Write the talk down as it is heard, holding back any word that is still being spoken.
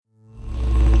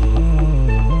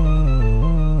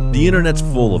The internet's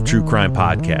full of true crime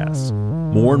podcasts.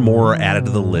 More and more are added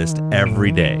to the list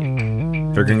every day.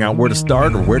 Figuring out where to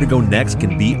start or where to go next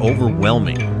can be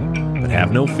overwhelming. But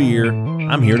have no fear,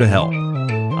 I'm here to help.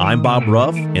 I'm Bob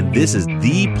Ruff, and this is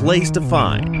the place to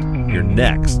find your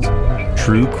next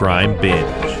true crime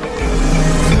binge.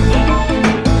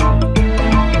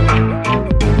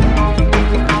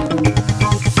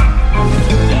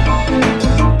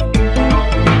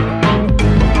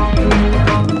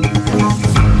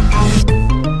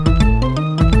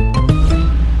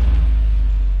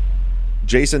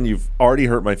 Jason, you've already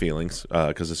hurt my feelings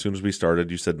because as soon as we started,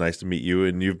 you said nice to meet you,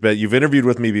 and you've interviewed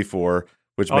with me before,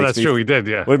 which makes that's true. We did,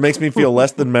 yeah. It makes me feel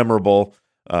less than memorable.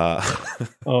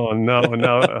 Oh no!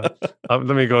 Let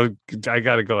me go. I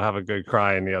got to go have a good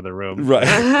cry in the other room. Right.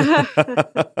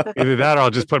 Either that, or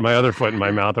I'll just put my other foot in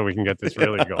my mouth, and we can get this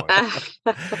really going.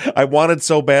 I wanted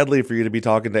so badly for you to be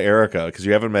talking to Erica because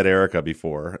you haven't met Erica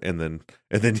before, and then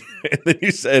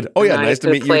you said, "Oh yeah, nice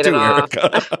to meet you too,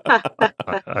 Erica."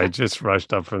 I just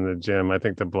rushed up from the gym. I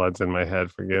think the blood's in my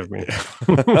head. Forgive me.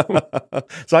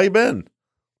 So how you been?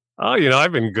 Oh,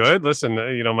 I've been good. Listen,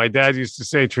 my dad used to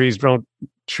say trees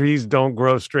don't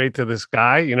grow straight to the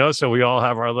sky, so we all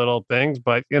have our little things,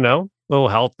 but, little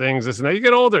health things, this and that. You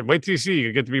get older. Wait till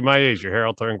you get to be my age. Your hair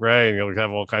will turn gray and you'll have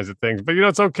all kinds of things. But,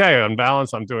 it's okay. On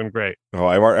balance, I'm doing great. Oh,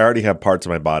 I already have parts of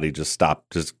my body just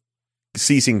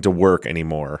ceasing to work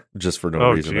anymore just for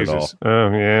no reason at all.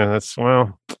 Oh, yeah.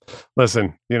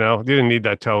 Listen, you didn't need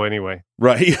that toe anyway.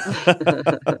 Right.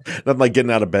 Not like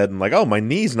getting out of bed and like, oh, my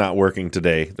knee's not working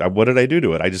today. What did I do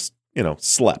to it? I just,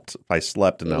 slept. I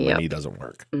slept and now my knee doesn't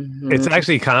work. Mm-hmm. It's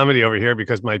actually comedy over here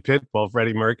because my pit bull,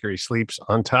 Freddie Mercury, sleeps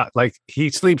on top. Like he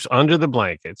sleeps under the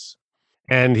blankets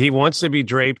and he wants to be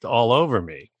draped all over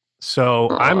me. So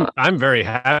I'm very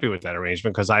happy with that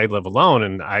arrangement because I live alone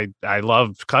and I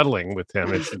love cuddling with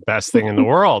him. It's the best thing in the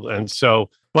world. And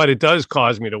so, but it does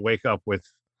cause me to wake up with,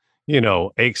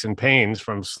 aches and pains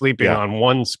from sleeping on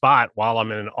one spot while I'm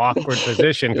in an awkward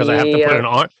position because I have to put an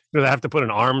arm. I have to put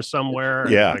an arm somewhere.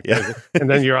 And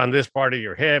then you're on this part of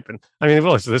your hip. And I mean,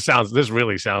 this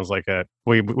really sounds like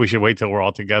we should wait till we're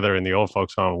all together in the old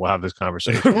folks home. We'll have this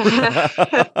conversation.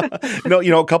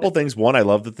 A couple things. One, I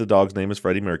love that the dog's name is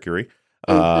Freddie Mercury.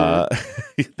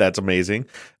 That's amazing.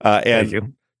 And Thank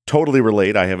you. Totally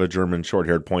relate. I have a German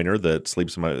short-haired pointer that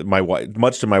sleeps in my wife,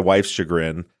 much to my wife's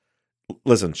chagrin.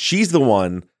 Listen, she's the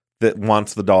one that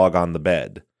wants the dog on the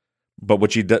bed. But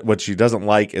what she doesn't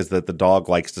like is that the dog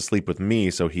likes to sleep with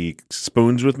me, so he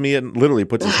spoons with me and literally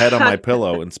puts his head on my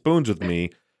pillow and spoons with me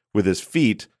with his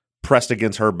feet pressed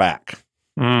against her back.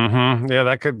 Mm-hmm. Yeah,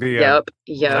 that could be that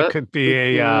could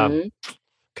be a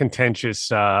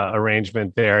contentious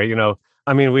arrangement there.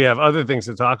 We have other things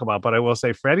to talk about, but I will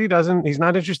say Freddie he's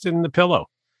not interested in the pillow.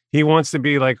 He wants to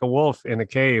be like a wolf in a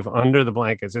cave under the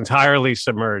blankets, entirely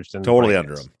submerged. Totally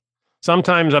under him.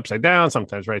 Sometimes upside down,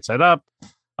 sometimes right side up,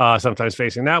 sometimes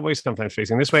facing that way, sometimes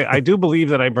facing this way. I do believe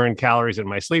that I burn calories in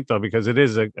my sleep, though, because it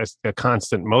is a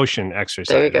constant motion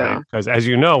exercise. There you go. Because as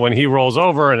you know, when he rolls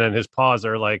over and then his paws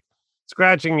are like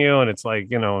scratching you and it's like,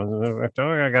 I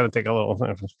got to take a little.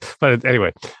 But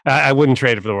anyway, I wouldn't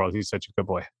trade it for the world. He's such a good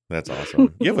boy. That's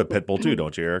awesome. You have a pit bull too,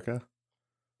 don't you, Erica?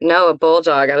 No, a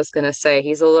bulldog. I was going to say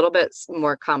he's a little bit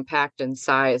more compact in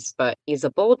size, but he's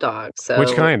a bulldog. So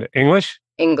which kind? English?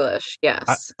 English,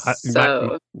 yes.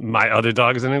 My other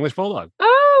dog is an English bulldog.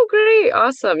 Oh, great.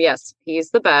 Awesome. Yes,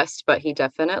 he's the best, but he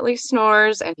definitely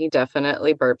snores and he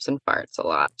definitely burps and farts a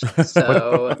lot.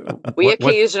 So we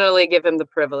occasionally give him the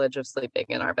privilege of sleeping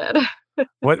in our bed.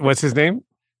 What's his name?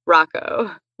 Rocco.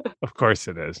 Of course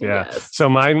it is. Yeah. Yes. So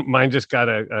mine just got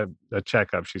a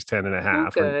checkup. She's 10 and a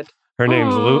half. Good. Her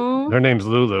name's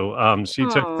Lulu. She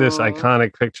took this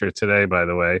iconic picture today, by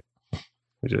the way. Let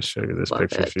me just show you this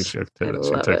picture she took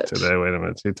today. Wait a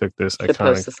minute. She took this iconic.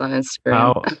 Post this on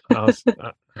Instagram. How's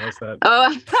that?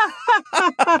 Oh,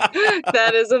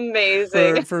 that is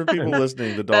amazing. For people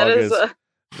listening, the dog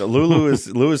Lulu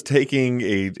is taking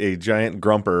a giant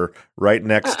grumper right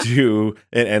next to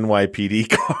an NYPD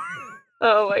car.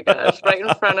 Oh my gosh! Right in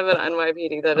front of an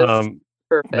NYPD. That is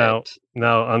perfect.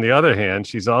 Now, on the other hand,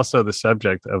 she's also the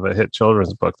subject of a hit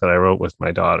children's book that I wrote with my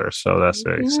daughter. So that's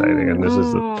very exciting. And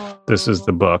this is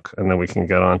the book, and then we can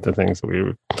get on to things that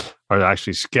we are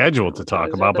actually scheduled to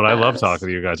talk about. But I love talking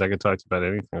to you guys. I could talk about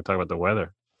anything. I talk about the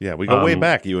weather. Yeah, we go way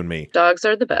back, you and me. Dogs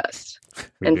are the best,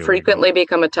 and frequently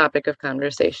become a topic of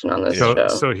conversation on this show.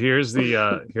 So here's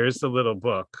the little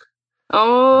book.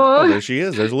 Oh, there she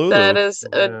is. There's Lulu. That is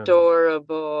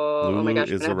adorable. Lulu oh my gosh,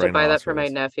 I'm gonna have to buy that for my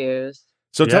nephews.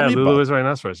 So tell me Lulu is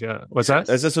rhinoceros. Yeah. What's that?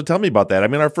 So tell me about that. I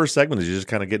mean, our first segment is just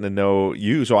kind of getting to know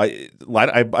you. So I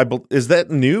is that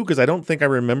new? Because I don't think I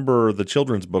remember the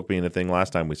children's book being a thing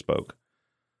last time we spoke.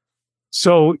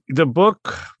 So the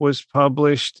book was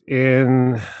published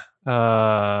in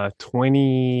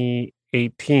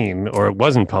 2018, or it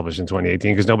wasn't published in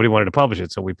 2018 because nobody wanted to publish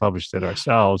it. So we published it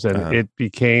ourselves, and it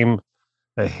became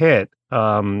a hit.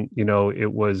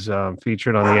 It was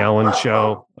featured on the Ellen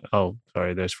Show. Oh,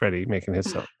 sorry, there's Freddie making his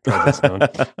sound.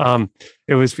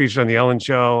 It was featured on the Ellen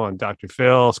Show, on Dr.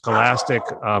 Phil. Scholastic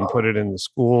put it in the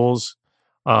schools.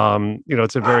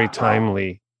 It's a very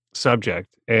timely subject,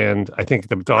 and I think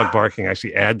the dog barking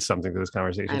actually adds something to this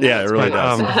conversation. Yeah, it really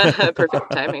does.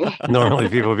 Perfect timing. Normally,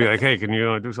 people would be like, "Hey, can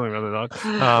you do something about the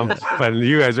dog?" But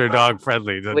you guys are dog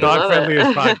friendly. The dog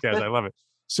friendliest podcast. I love it.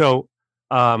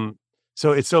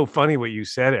 So it's so funny what you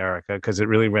said, Erica, because it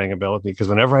really rang a bell with me. Because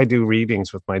whenever I do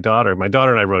readings with my daughter and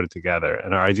I wrote it together.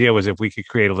 And our idea was if we could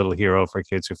create a little hero for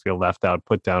kids who feel left out,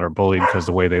 put down, or bullied because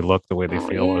the way they look, the way they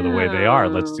feel, or the way they are,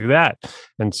 let's do that.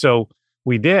 And so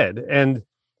we did. And,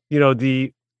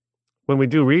 when we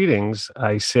do readings,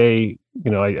 I say,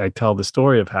 I tell the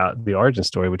story of how the origin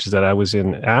story, which is that I was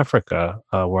in Africa,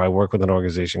 where I work with an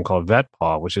organization called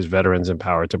VetPaw, which is Veterans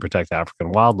Empowered to Protect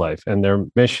African Wildlife. And their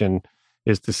mission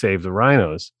is to save the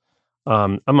rhinos,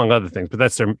 among other things. But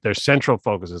that's their central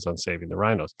focus is on saving the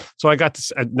rhinos. So I got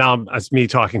to now it's me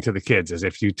talking to the kids as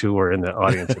if you two were in the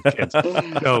audience of kids.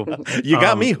 So you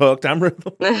got me hooked.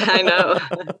 I know.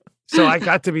 So I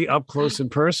got to be up close and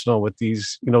personal with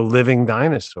these, living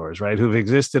dinosaurs, right, who've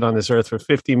existed on this earth for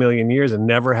 50 million years and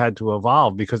never had to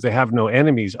evolve because they have no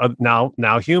enemies. Now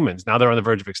humans. Now they're on the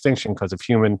verge of extinction because of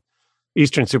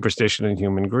Eastern superstition and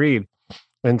human greed.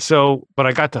 And so, but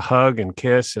I got to hug and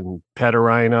kiss and pet a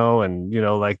rhino, and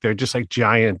they're just like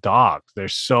giant dogs. They're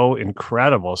so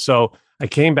incredible. So I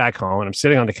came back home and I'm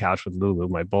sitting on the couch with Lulu,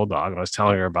 my bulldog, and I was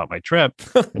telling her about my trip.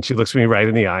 And she looks me right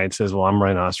in the eye and says, "Well, I'm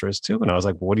rhinoceros too." And I was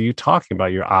like, "What are you talking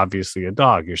about? You're obviously a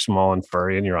dog. You're small and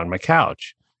furry and you're on my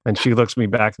couch." And she looks me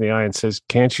back in the eye and says,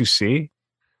 "Can't you see?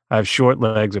 I have short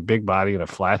legs, a big body, and a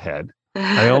flat head.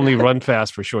 I only run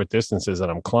fast for short distances and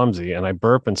I'm clumsy, and I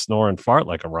burp and snore and fart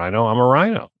like a rhino. I'm a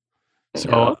rhino."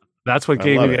 So that's what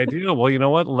gave me the idea. Well, you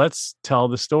know what? Let's tell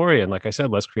the story. And like I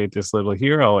said, let's create this little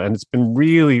hero. And it's been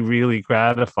really, really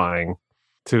gratifying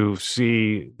to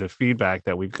see the feedback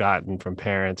that we've gotten from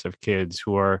parents of kids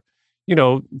who are,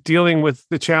 dealing with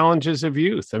the challenges of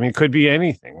youth. I mean, it could be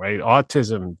anything, right?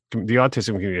 Autism, the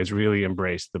autism community has really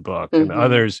embraced the book, and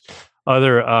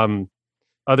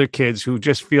other kids who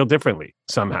just feel differently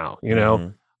somehow,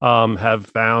 have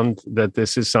found that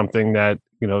this is something that,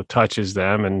 touches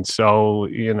them. And so,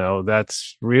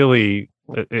 that's really,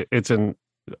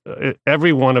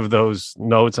 every one of those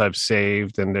notes I've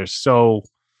saved, and they're so,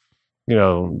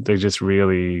 they just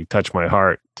really touch my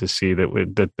heart to see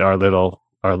that our little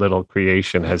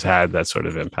creation has had that sort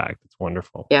of impact. It's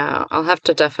wonderful. Yeah, I'll have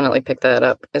to definitely pick that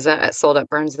up. Is that sold at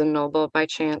Barnes & Noble by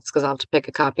chance? Because I'll have to pick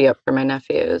a copy up for my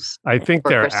nephews. I think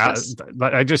they're Christmas. Out.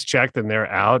 But I just checked and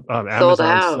they're out.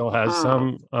 Amazon still has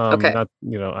some. Okay. Not,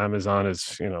 Amazon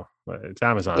is, it's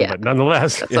Amazon, but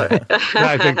nonetheless,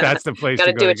 I think that's the place.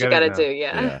 Gotta to do what you gotta do.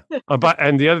 Yeah.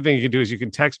 And the other thing you can do is you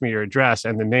can text me your address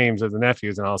and the names of the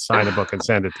nephews, and I'll sign a book and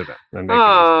send it to them. And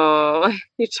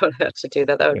you don't have to do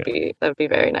that. That would be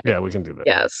very nice. Yeah, we can do that.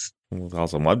 Yes. That's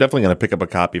awesome. Well, I'm definitely going to pick up a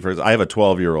copy for. I have a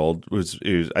 12-year-old who's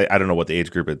I don't know what the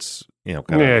age group it's.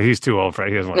 He's too old for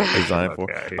it. He doesn't want to design for.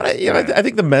 I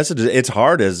think the message is it's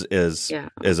hard as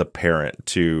a parent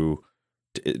to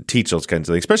teach those kinds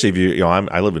of things, especially if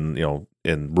I live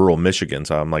in rural Michigan,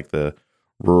 so I'm like the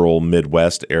rural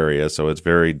Midwest area, so it's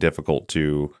very difficult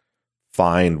to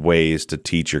find ways to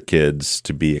teach your kids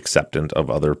to be acceptant of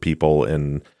other people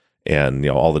and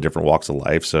all the different walks of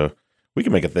life. So we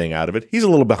can make a thing out of it. He's a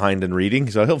little behind in reading,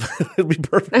 so he'll be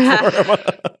perfect for him.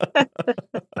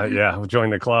 We'll join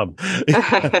the club.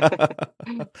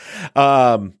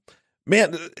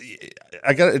 Man,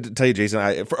 I got to tell you,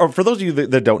 Jason, for those of you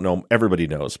that don't know, everybody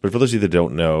knows, but for those of you that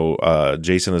don't know,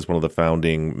 Jason is one of the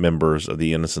founding members of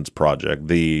the Innocence Project,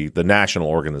 the national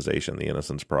organization, the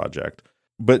Innocence Project.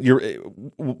 But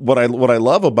what I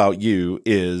love about you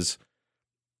is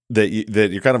that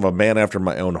you're kind of a man after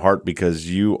my own heart, because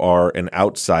you are an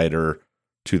outsider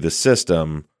to the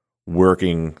system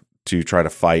working to try to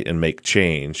fight and make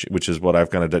change, which is what I've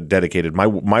kind of dedicated my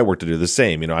work to do. The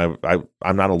same,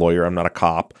 I'm not a lawyer, I'm not a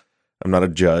cop, I'm not a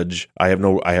judge. I'm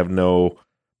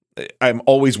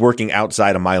always working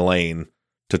outside of my lane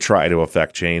to try to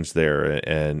affect change there,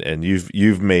 and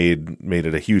you've made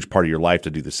it a huge part of your life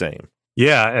to do the same.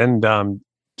 Yeah, and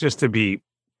just to be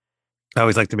I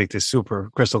always like to make this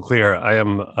super crystal clear. I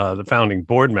am the founding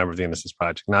board member of the Innocence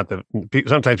Project. Not the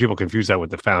sometimes people confuse that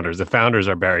with the founders. The founders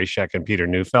are Barry Scheck and Peter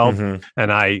Neufeld,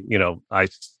 and I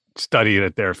study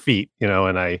at their feet,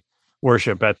 and I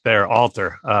worship at their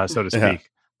altar, so to speak.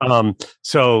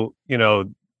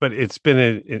 But it's been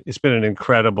an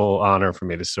incredible honor for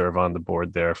me to serve on the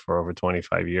board there for over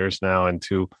 25 years now, and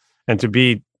to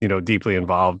be deeply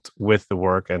involved with the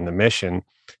work and the mission.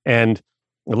 And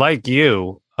like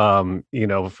you.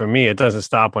 For me, it doesn't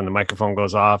stop when the microphone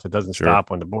goes off. It doesn't stop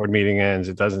when the board meeting ends.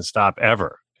 It doesn't stop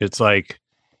ever. It's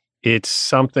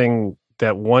something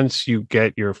that once you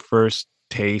get your first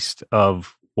taste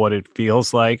of what it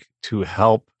feels like to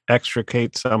help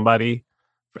extricate somebody,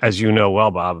 as you know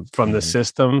well, Bob, from the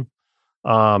system,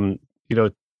 to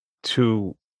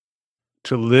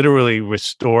literally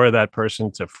restore that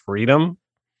person to freedom,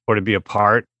 or to be a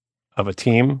part of a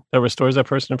team that restores that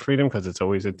person to freedom, because it's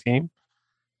always a team.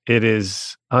 It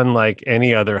is unlike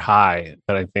any other high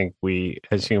that I think we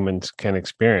as humans can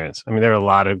experience. I mean, there are a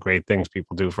lot of great things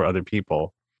people do for other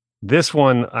people. This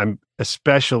one I'm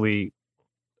especially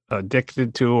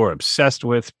addicted to or obsessed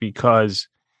with, because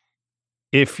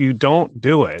if you don't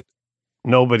do it,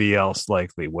 nobody else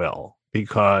likely will,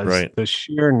 because the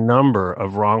sheer number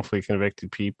of wrongfully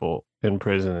convicted people in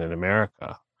prison in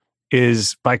America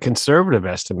is, by conservative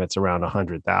estimates, around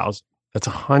 100,000. That's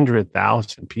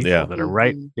 100,000 people that are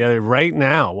right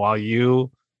now, while you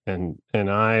and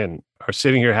I are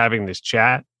sitting here having this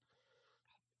chat,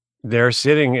 they're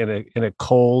sitting in a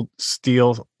cold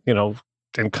steel,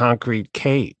 and concrete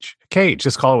cage.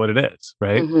 Just call it what it is,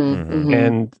 right?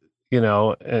 And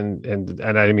and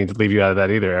I didn't mean to leave you out of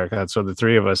that either, Erica. So the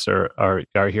three of us are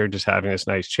here just having this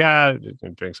nice chat,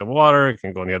 drink some water, you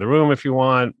can go in the other room if you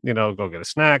want, go get a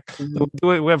snack.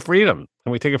 We have freedom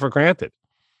and we take it for granted.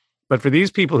 But for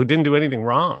these people who didn't do anything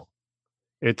wrong,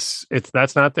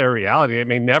 that's not their reality. It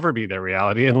may never be their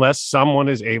reality unless someone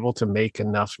is able to make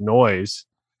enough noise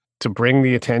to bring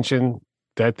the attention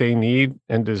that they need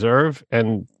and deserve.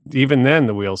 And even then,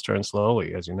 the wheels turn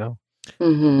slowly, as you know.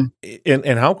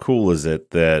 And how cool is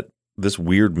it that this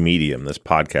weird medium, this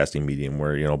podcasting medium,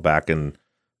 where back in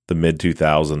the mid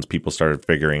 2000s, people started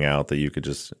figuring out that you could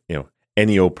just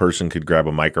any old person could grab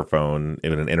a microphone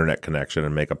and an internet connection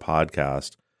and make a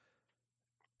podcast,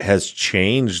 has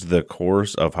changed the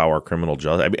course of how our criminal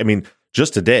justice. I mean,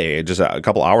 just today, just a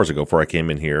couple hours ago, before I came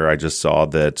in here, I just saw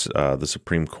that the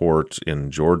Supreme Court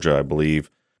in Georgia, I believe,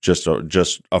 just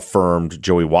affirmed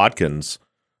Joey Watkins'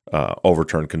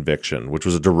 overturned conviction, which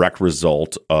was a direct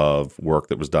result of work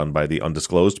that was done by the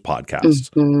Undisclosed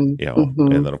podcast. And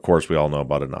then of course we all know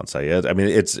about Adnan Syed. I mean,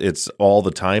 it's all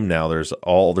the time now. There's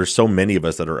so many of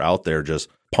us that are out there just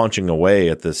punching away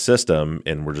at this system,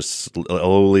 and we're just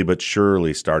slowly but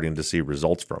surely starting to see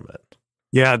results from it.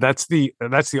 Yeah, that's the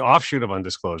offshoot of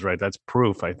Undisclosed, right? That's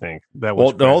proof, I think.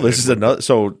 This is another.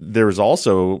 So there's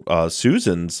also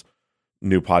Susan's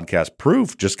new podcast,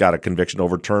 Proof, just got a conviction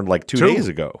overturned like two days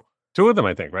ago. Two of them,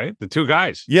 I think, right? The two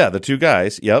guys. Yeah, the two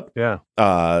guys. Yep. Yeah.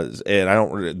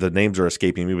 And the names are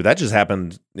escaping me, but that just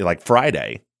happened like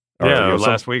Friday.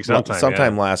 Last week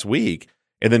sometime last week.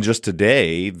 And then just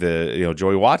today, the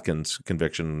Joey Watkins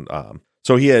conviction.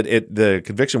 So the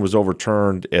conviction was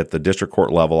overturned at the district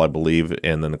court level, I believe,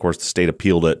 and then of course the state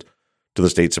appealed it to the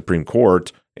state Supreme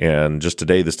Court. And just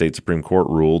today, the state Supreme Court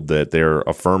ruled that they're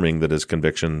affirming that his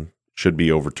conviction should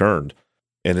be overturned.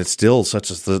 And it's still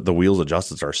the wheels of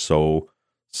justice are so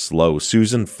slow.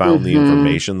 Susan found the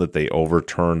information that they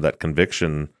overturned that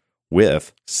conviction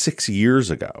with 6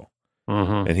 years ago.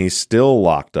 And he's still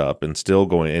locked up and still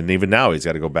going. And even now, he's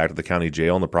got to go back to the county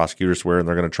jail, and the prosecutors swear and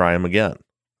they're going to try him again.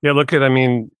 Yeah,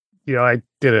 I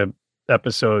did an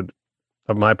episode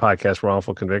of my podcast,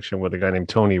 Wrongful Conviction, with a guy named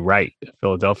Tony Wright, a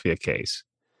Philadelphia case.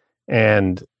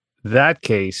 And that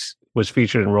case was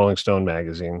featured in Rolling Stone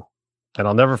magazine. And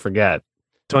I'll never forget,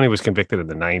 Tony was convicted in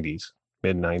the 90s,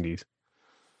 mid-90s.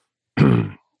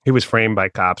 He was framed by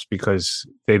cops because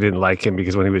they didn't like him,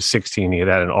 because when he was 16, he had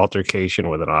an altercation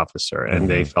with an officer, and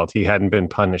they felt he hadn't been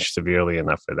punished severely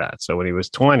enough for that. So when he was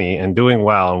 20 and doing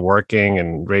well and working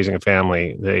and raising a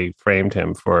family, they framed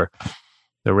him for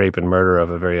the rape and murder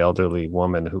of a very elderly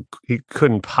woman who he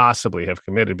couldn't possibly have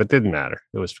committed, but didn't matter.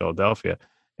 It was Philadelphia.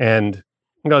 And,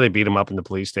 they beat him up in the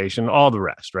police station, all the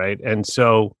rest, right? And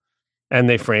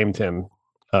they framed him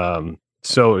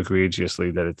so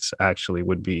egregiously that it's actually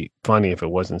would be funny if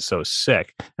it wasn't so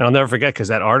sick. And I'll never forget, because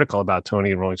that article about Tony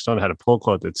in Rolling Stone had a pull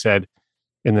quote that said,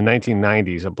 in the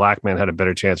 1990s, a black man had a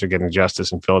better chance of getting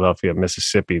justice in Philadelphia,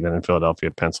 Mississippi than in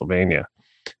Philadelphia, Pennsylvania.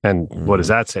 And what does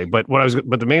that say? But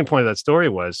but the main point of that story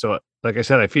was, so like I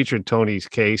said, I featured Tony's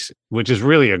case, which is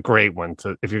really a great one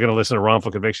to, if you're going to listen to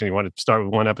wrongful conviction, you want to start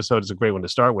with one episode, it's a great one to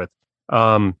start with.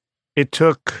 It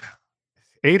took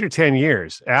 8 or 10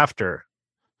 years after,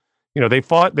 they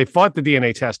fought the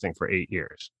DNA testing for 8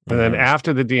 years. And then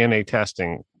after the DNA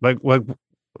testing, like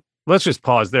let's just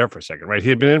pause there for a second, right? He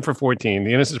had been in for 14.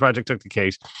 The Innocence Project took the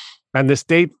case, and the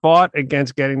state fought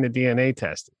against getting the DNA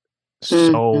tested.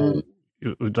 So,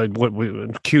 like,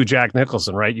 cue Jack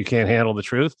Nicholson, right? You can't handle the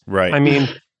truth, right? I mean,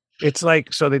 it's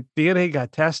like, so the DNA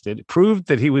got tested, proved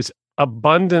that he was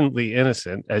abundantly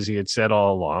innocent, as he had said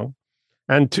all along,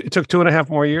 and it took 2.5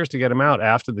 more years to get him out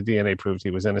after the DNA proved he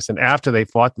was innocent. After they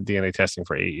fought the DNA testing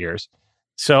for 8 years,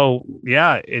 so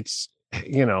yeah, it's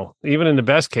even in the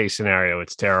best case scenario,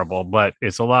 it's terrible, but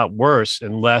it's a lot worse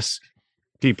unless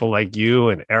people like you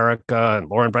and Erica and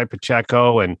Lauren Bright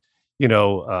Pacheco and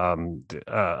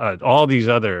all these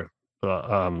other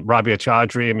Rabia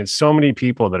Chaudhry. I mean, so many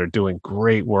people that are doing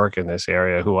great work in this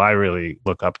area who I really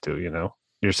look up to,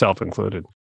 yourself included.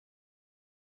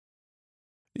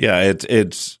 Yeah,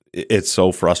 it's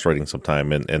so frustrating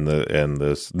sometimes. And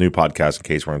this new podcast, in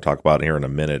case we're going to talk about here in a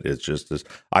minute, it's just this.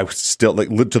 I was still like,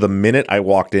 to the minute I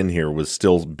walked in here, was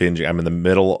still binging. I'm in the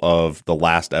middle of the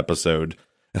last episode,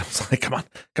 and I was like, come on,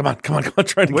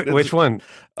 trying to get which one?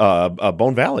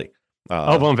 Bone Valley.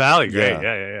 Bone Valley, great,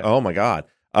 yeah. Oh my God.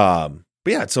 But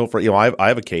yeah, so for I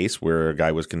have a case where a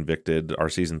guy was convicted. Our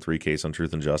season 3 case on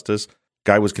Truth and Justice.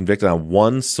 Guy was convicted on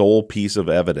one sole piece of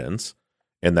evidence.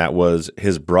 And that was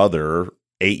his brother,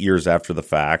 8 years after the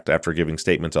fact, after giving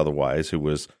statements otherwise, who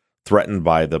was threatened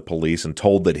by the police and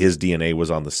told that his DNA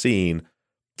was on the scene,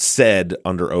 said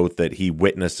under oath that he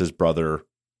witnessed his brother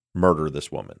murder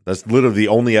this woman. That's literally the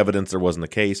only evidence there was in the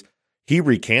case. He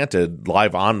recanted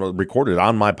recorded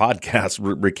on my podcast,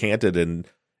 recanted and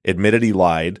admitted he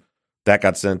lied. That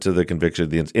got sent to the conviction,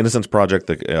 the Innocence Project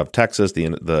of Texas,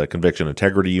 the Conviction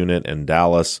Integrity Unit in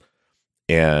Dallas.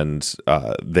 And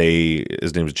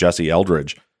his name was Jesse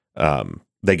Eldridge.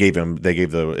 They gave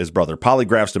his brother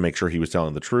polygraphs to make sure he was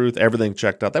telling the truth. Everything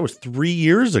checked out. That was 3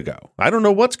 years ago. I don't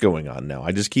know what's going on now.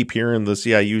 I just keep hearing the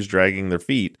CIUs dragging their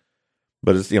feet.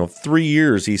 But it's 3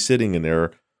 years he's sitting in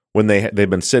there when they've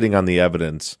been sitting on the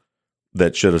evidence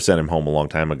that should have sent him home a long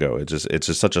time ago. It's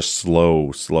just such a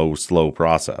slow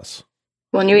process.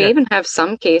 Well, and you even have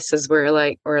some cases where,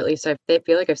 like, or at least I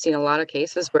feel like I've seen a lot of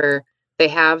cases where they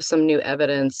have some new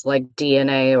evidence like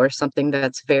DNA or something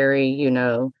that's very,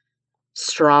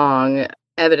 strong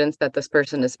evidence that this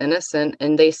person is innocent,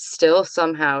 and they still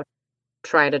somehow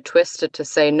try to twist it to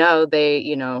say, no, they,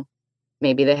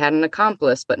 maybe they had an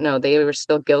accomplice, but no, they were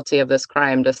still guilty of this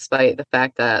crime despite the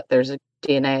fact that there's a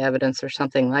DNA evidence or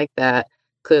something like that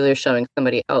clearly showing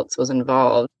somebody else was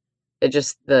involved. It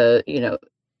just,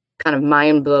 kind of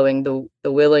mind-blowing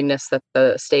the willingness that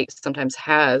the state sometimes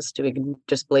has to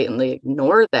just blatantly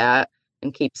ignore that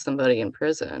and keep somebody in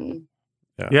prison.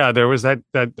 Yeah, there was that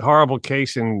horrible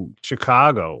case in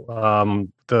Chicago.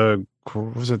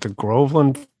 Was it the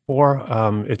Groveland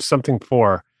 4? It's something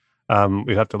 4.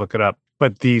 We have to look it up.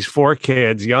 But these 4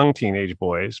 kids, young teenage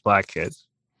boys, black kids,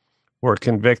 were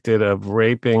convicted of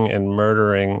raping and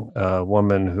murdering a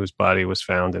woman whose body was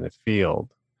found in a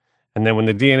field. And then when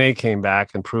the DNA came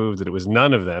back and proved that it was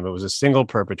none of them, it was a single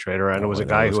perpetrator, and it was a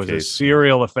guy who was a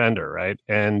serial offender, right?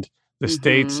 And the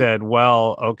state said,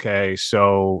 well, okay,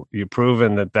 so you've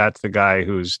proven that that's the guy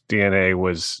whose DNA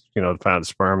was, found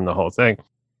sperm, the whole thing.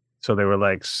 So they were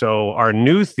like, so our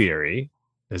new theory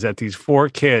is that these 4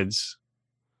 kids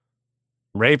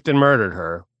raped and murdered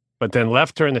her, but then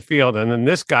left her in the field. And then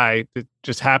this guy that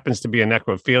just happens to be a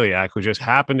necrophiliac who just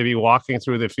happened to be walking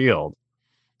through the field.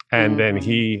 And then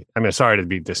sorry to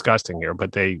be disgusting here,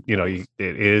 but it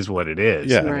is what it is.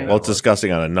 Yeah. Right. Well, it's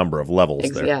disgusting on a number of levels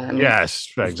there. Yeah,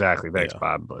 yes, exactly. Thanks,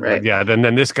 Bob. But yeah, then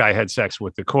this guy had sex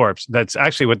with the corpse. That's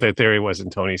actually what the theory was in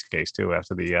Tony's case too.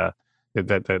 After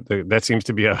that seems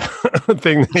to be a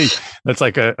thing that's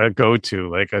like a go-to,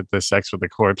 like the sex with the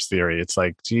corpse theory. It's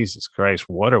like, Jesus Christ,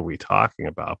 what are we talking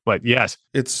about? But yes,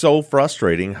 it's so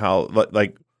frustrating how,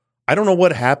 like, I don't know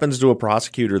what happens to a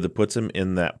prosecutor that puts him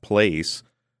in that place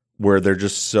where they're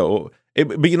just so.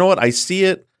 But you know what? I see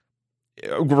it.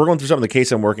 We're going through some of the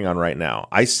case I'm working on right now.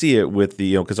 I see it with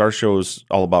the, because our show's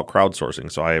all about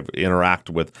crowdsourcing. So I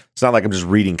interact with, it's not like I'm just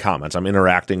reading comments. I'm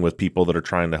interacting with people that are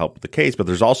trying to help with the case, but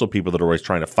there's also people that are always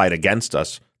trying to fight against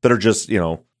us that are just,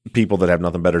 people that have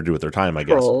nothing better to do with their time, I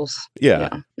guess. Trolls.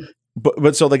 Yeah.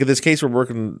 But so like in this case we're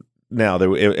working now,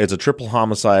 it's a triple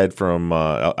homicide from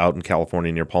out in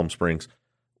California near Palm Springs,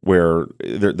 where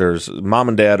there's mom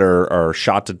and dad are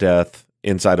shot to death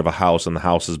inside of a house, and the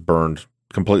house is burned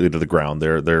completely to the ground.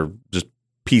 They're just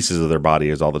pieces of their body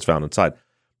is all that's found inside.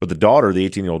 But the daughter, the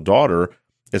 18-year-old daughter,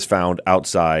 is found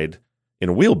outside in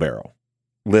a wheelbarrow,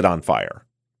 lit on fire.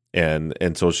 And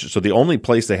so the only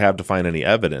place they have to find any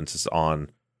evidence is on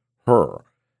her.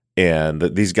 And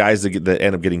these guys that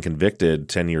end up getting convicted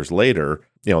 10 years later,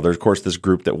 there's, of course, this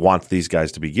group that wants these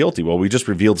guys to be guilty. Well, we just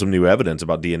revealed some new evidence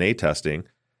about DNA testing,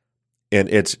 and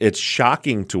it's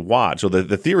shocking to watch. So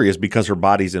the theory is because her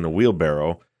body's in a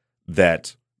wheelbarrow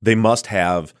that they must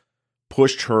have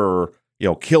pushed her,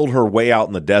 killed her way out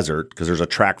in the desert, because there's a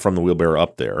track from the wheelbarrow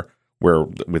up there where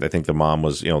I think the mom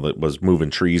was, that was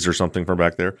moving trees or something from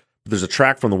back there. But there's a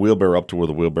track from the wheelbarrow up to where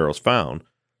the wheelbarrow's found.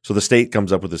 So the state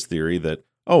comes up with this theory that,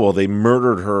 they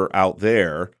murdered her out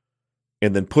there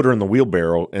and then put her in the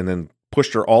wheelbarrow and then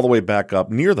pushed her all the way back up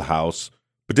near the house,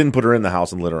 but didn't put her in the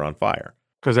house and lit her on fire.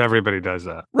 Because everybody does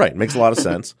that. Right. Makes a lot of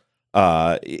sense.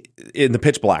 In the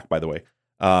pitch black, by the way.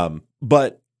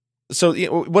 But so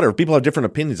whatever, people have different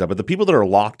opinions of it. The people that are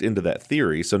locked into that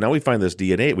theory. So now we find this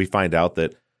DNA. We find out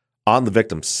that on the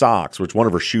victim's socks, which one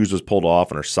of her shoes was pulled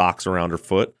off and her socks around her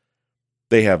foot,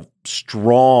 they have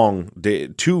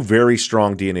two very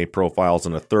strong DNA profiles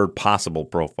and a third possible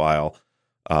profile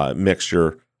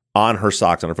mixture on her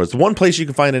socks on her foot. It's the one place you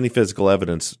can find any physical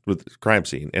evidence with the crime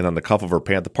scene, and on the cuff of her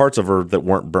pant, the parts of her that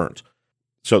weren't burnt.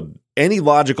 So any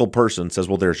logical person says,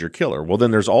 well, there's your killer. Well,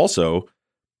 then there's also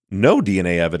no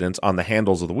DNA evidence on the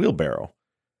handles of the wheelbarrow.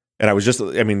 And I was just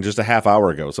a half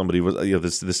hour ago, somebody was,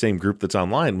 the same group that's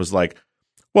online was like,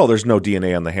 well, there's no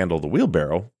DNA on the handle of the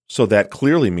wheelbarrow. So that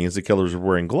clearly means the killers were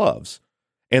wearing gloves.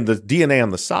 And the DNA on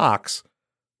the socks,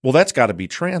 well, that's got to be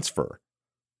transfer.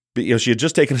 But, she had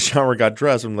just taken a shower, got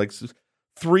dressed, and like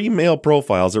 3 male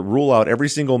profiles that rule out every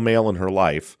single male in her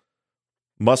life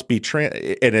must be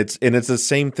and it's the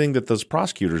same thing that those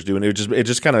prosecutors do. And it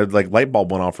just kind of like light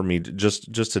bulb went off for me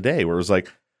just today, where it was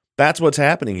like, that's what's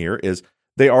happening here is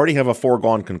they already have a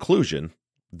foregone conclusion.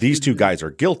 These two guys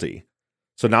are guilty.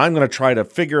 So now I'm going to try to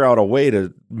figure out a way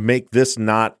to make this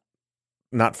not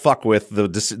fuck with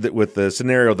the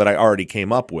scenario that I already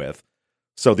came up with.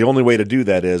 So the only way to do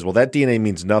that is, well, that DNA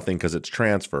means nothing because it's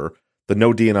transfer. The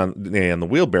no DNA on the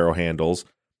wheelbarrow handles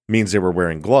means they were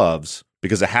wearing gloves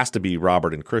because it has to be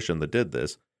Robert and Christian that did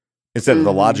this. Instead of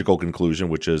the logical conclusion,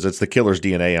 which is it's the killer's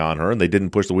DNA on her and they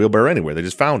didn't push the wheelbarrow anywhere. They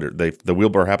just found her. The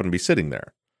wheelbarrow happened to be sitting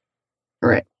there.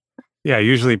 Right. Yeah,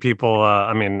 usually people,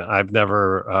 I've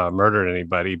never murdered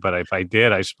anybody, but if I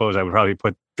did, I suppose I would probably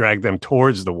drag them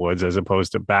towards the woods as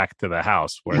opposed to back to the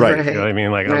house. Right. You know what I mean?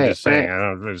 Like, I'm just saying,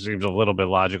 it seems a little bit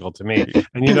logical to me.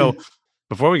 And,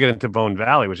 before we get into Bone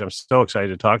Valley, which I'm so excited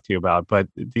to talk to you about, but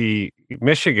the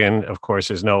Michigan, of course,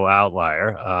 is no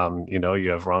outlier.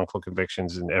 You have wrongful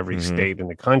convictions in every state in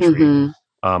the country.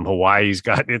 Mm-hmm. Hawaii's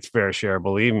got its fair share,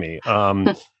 believe me.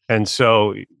 And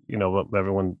so,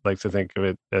 everyone likes to think of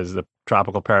it as the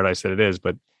tropical paradise that it is,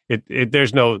 but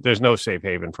there's no safe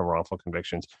haven from wrongful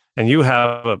convictions. And you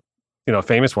have a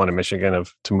famous one in Michigan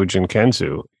of Temujin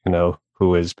Kenzu,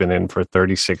 who has been in for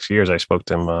 36 years. I spoke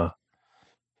to him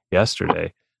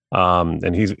yesterday,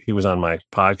 and he was on my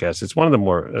podcast. It's one of the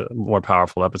more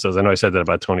powerful episodes. I know I said that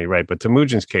about Tony Wright, but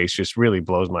Temujin's case just really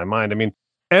blows my mind. I mean,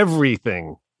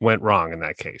 everything went wrong in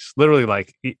that case. Literally,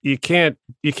 like you can't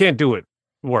do it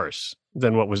worse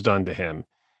than what was done to him.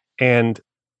 And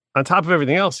on top of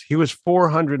everything else, he was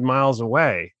 400 miles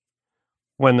away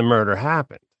when the murder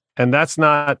happened. And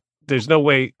there's no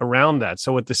way around that.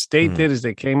 So what the state did is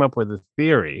they came up with a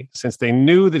theory, since they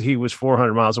knew that he was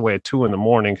 400 miles away at 2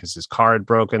 a.m. because his car had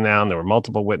broken down. There were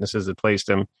multiple witnesses that placed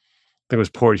him. I think it was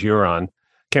Port Huron.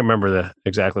 Can't remember the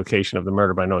exact location of the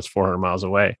murder, but I know it's 400 miles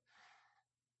away.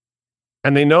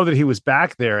 And they know that he was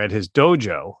back there at his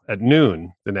dojo at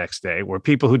noon the next day, where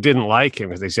people who didn't like him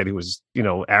because they said he was,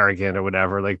 arrogant or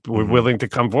whatever, like were willing to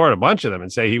come forward, a bunch of them,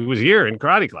 and say he was here in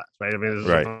karate class, right? I mean,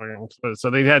 right. So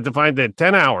they had to find that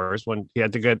 10 hours when he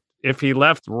had to get, if he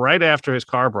left right after his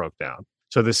car broke down.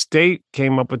 So the state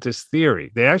came up with this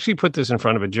theory. They actually put this in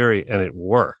front of a jury and it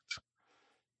worked.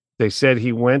 They said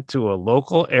he went to a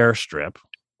local airstrip,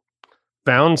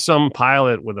 found some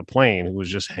pilot with a plane who was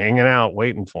just hanging out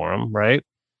waiting for him, right?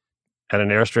 At an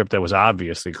airstrip that was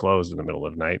obviously closed in the middle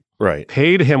of the night. Right.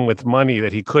 Paid him with money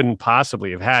that he couldn't possibly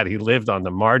have had. He lived on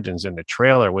the margins in the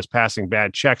trailer, was passing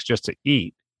bad checks just to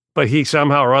eat. But he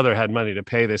somehow or other had money to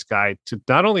pay this guy to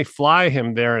not only fly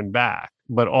him there and back,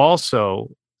 but also,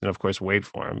 and of course, wait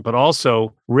for him, but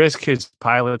also risk his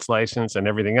pilot's license and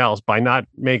everything else by not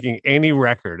making any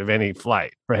record of any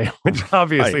flight, right? Which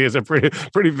obviously is a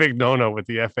pretty big no-no with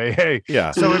the FAA.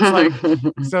 Yeah. So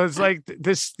it's like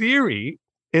this theory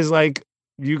is like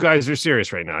you guys are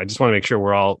serious right now. I just want to make sure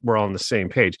we're all on the same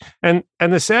page. And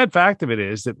the sad fact of it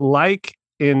is that, like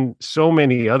in so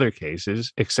many other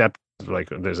cases, except like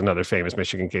there's another famous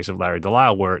Michigan case of Larry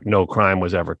Delisle where no crime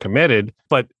was ever committed,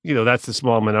 but that's the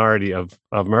small minority of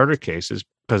murder cases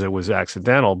because it was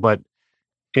accidental. But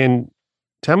in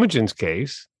Temujin's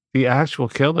case, the actual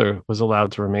killer was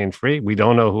allowed to remain free. We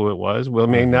don't know who it was. We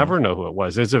may never know who it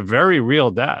was. It's a very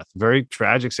real death, very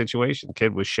tragic situation.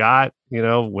 Kid was shot,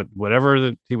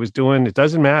 whatever he was doing, it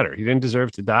doesn't matter. He didn't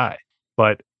deserve to die.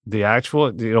 But the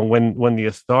actual, when the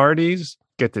authorities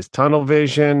get this tunnel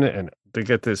vision and they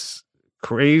get this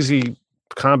crazy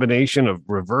combination of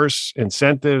reverse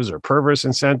incentives or perverse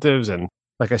incentives, and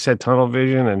like I said, tunnel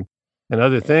vision and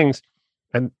other things,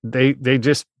 and they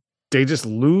just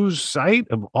lose sight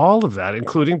of all of that,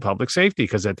 including public safety,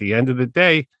 because at the end of the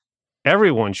day,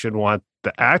 everyone should want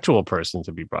the actual person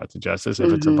to be brought to justice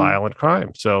if it's a violent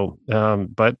crime. So,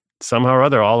 but somehow or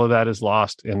other, all of that is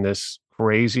lost in this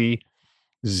crazy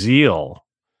zeal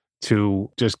to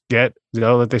just get,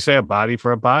 that they say, a body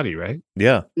for a body, right?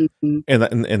 Yeah.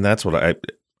 And that's what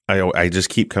I just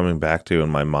keep coming back to in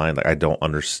my mind. Like, I don't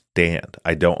understand.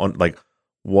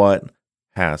 What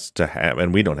has to happen,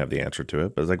 and we don't have the answer to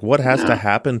it, but it's like, what has to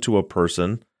happen to a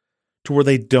person to where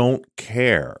they don't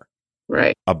care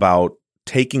about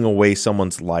taking away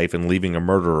someone's life and leaving a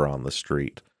murderer on the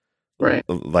street? Right.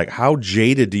 Like, how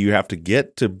jaded do you have to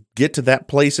get to that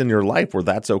place in your life where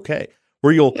that's okay?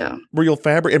 Where you'll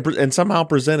fabric and somehow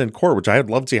present in court, which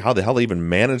I'd love to see how the hell they even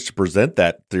managed to present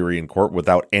that theory in court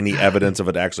without any evidence of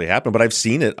it actually happened. But I've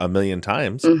seen it a million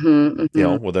times.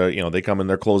 Where they come in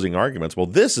their closing arguments. Well,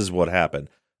 this is what happened.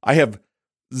 I have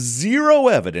zero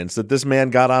evidence that this man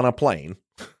got on a plane,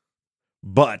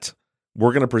 but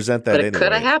we're going to present that anyway. It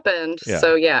could have happened. Yeah.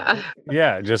 So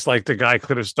yeah, just like the guy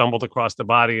could have stumbled across the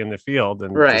body in the field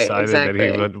and decided that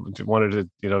he wanted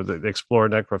to explore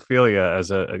necrophilia as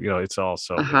it's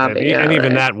also a hobby, and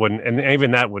even that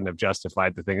wouldn't have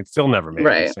justified the thing. It still never made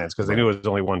any sense because they knew it was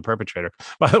only one perpetrator.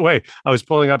 By the way, I was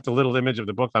pulling up the little image of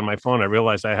the book on my phone. I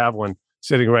realized I have one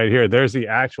sitting right here. There's the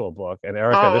actual book, and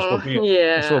Erica,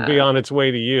 this will be on its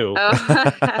way to you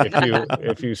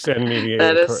if you send me the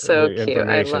that is so the cute.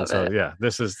 information. I love it. Yeah,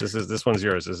 this one's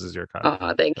yours. This is your copy.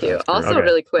 Oh, thank you. Also,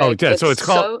 really quick. Oh, yeah. So it's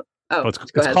called. It's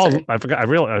ahead, called. sorry. I forgot. I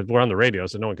realize we're on the radio,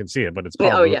 so no one can see it, but it's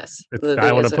called. Oh, yes.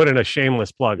 I want to put in a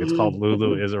shameless plug. It's called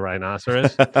Lulu is a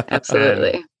Rhinoceros.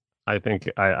 Absolutely. And I think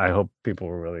I hope people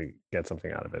will really get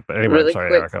something out of it. But anyway, really sorry,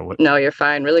 quick, Erica. No, you're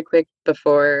fine. Really quick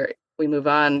before we move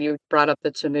on, you brought up the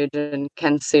Temujin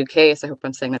Kensu case. I hope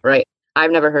I'm saying that right.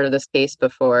 I've never heard of this case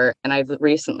before, and I've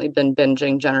recently been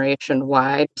binging Generation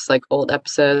Y, just like old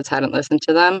episodes, hadn't listened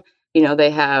to them.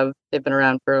 They've been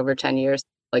around for over 10 years,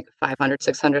 like 500,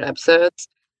 600 episodes.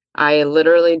 I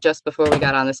literally, just before we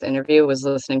got on this interview, was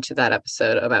listening to that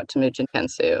episode about Temujin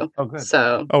Kensu. Oh, good.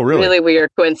 So, really? Really weird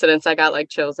coincidence. I got like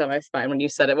chills on my spine when you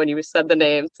said the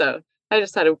name. So I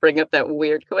just had to bring up that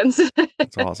weird coincidence.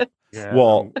 That's awesome. Yeah.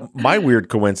 Well, my weird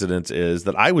coincidence is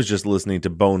that I was just listening to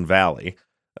Bone Valley,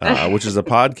 which is a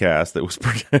podcast that was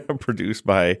produced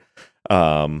by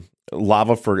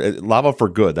Lava for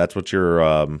Good. That's what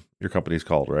your company's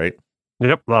called, right?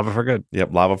 Yep, Lava for Good.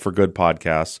 Yep, Lava for Good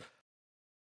podcasts.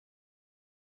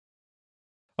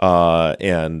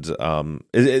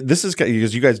 This is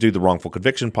because you guys do the wrongful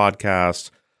conviction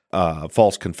podcast,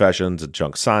 false confessions, and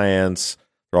junk science.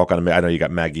 They're all kind of. I know you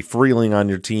got Maggie Freeling on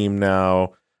your team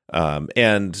now,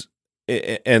 and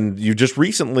you guys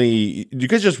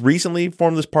just recently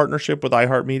formed this partnership with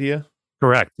iHeartMedia.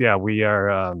 Correct. Yeah, we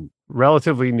are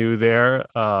relatively new there.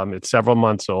 It's several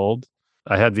months old.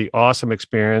 I had the awesome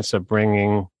experience of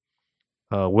bringing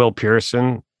Will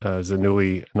Pearson as the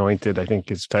newly anointed. I think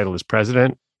his title is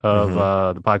president of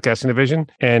the podcasting division.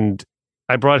 And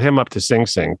I brought him up to Sing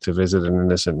Sing to visit an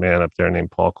innocent man up there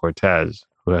named Paul Cortez,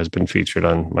 who has been featured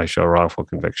on my show, Wrongful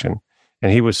Conviction.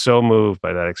 And he was so moved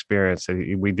by that experience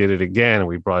that we did it again. And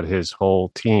we brought his whole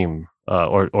team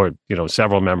or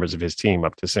several members of his team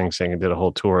up to Sing Sing and did a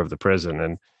whole tour of the prison.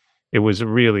 And it was a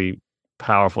really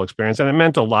powerful experience. And it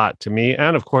meant a lot to me.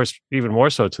 And of course, even more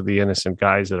so to the innocent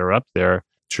guys that are up there.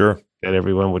 Sure. That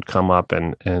everyone would come up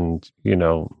and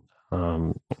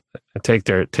take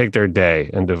their day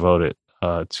and devote it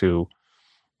to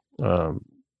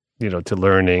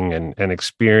learning and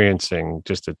experiencing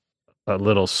just a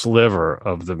little sliver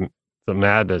of the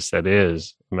madness that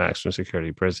is maximum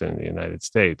security prison in the United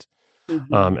States.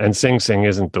 And Sing Sing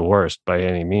isn't the worst by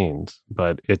any means,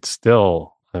 but it's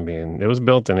still, it was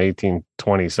built in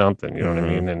 1820 something, you know what I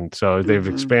mean? And so they've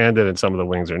expanded and some of the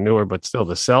wings are newer, but still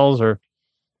the cells are,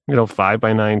 5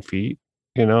 by 9 feet,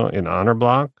 in honor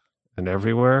block and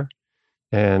everywhere.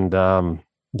 And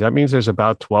that means there's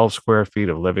about 12 square feet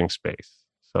of living space.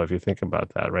 So if you think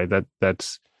about that, right,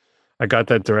 that's I got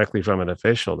that directly from an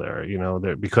official there,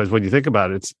 because when you think about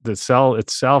it, it's the cell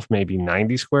itself may be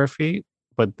 90 square feet,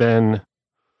 but then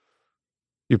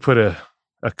you put a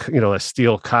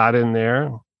steel cot in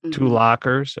there, two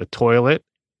lockers, a toilet,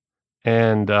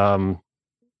 and a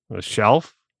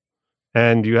shelf,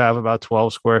 and you have about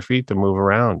 12 square feet to move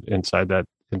around inside that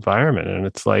environment. And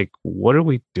it's like, what are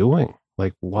we doing?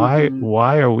 Like,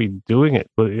 why are we doing it?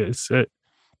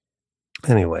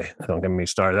 Anyway, don't get me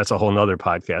started. That's a whole nother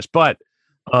podcast. But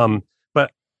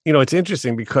it's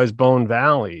interesting because Bone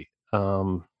Valley,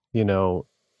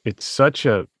 it's such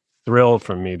a thrill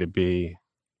for me to be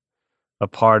a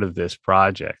part of this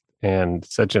project, and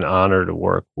such an honor to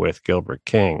work with Gilbert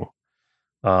King.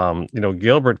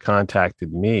 Gilbert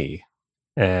contacted me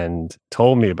and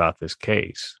told me about this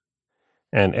case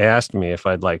and asked me if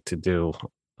I'd like to do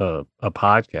a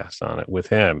podcast on it with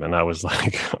him. And I was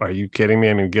like, are you kidding me?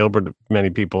 I mean, Gilbert,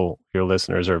 many people, your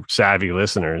listeners, are savvy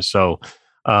listeners. So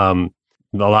a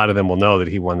lot of them will know that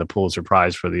he won the Pulitzer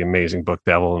Prize for the amazing book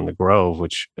Devil in the Grove,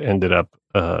 which ended up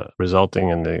resulting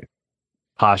in the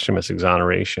posthumous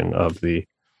exoneration of the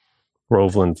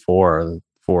Groveland four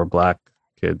black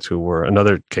kids who were,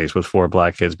 another case with four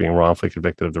black kids being wrongfully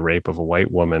convicted of the rape of a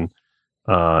white woman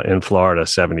in Florida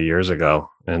 70 years ago,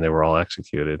 and they were all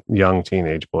executed, young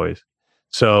teenage boys.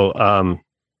 So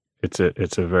it's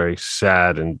a very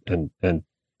sad and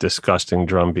disgusting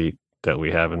drumbeat that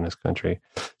we have in this country.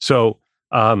 So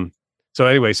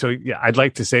anyway, yeah, I'd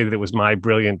like to say that it was my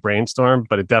brilliant brainstorm,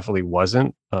 but it definitely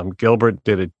wasn't. Gilbert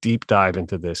did a deep dive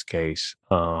into this case,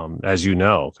 as you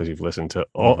know, because you've listened to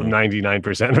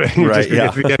 99% of it. Right, yeah.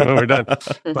 At the end when we're done.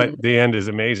 But the end is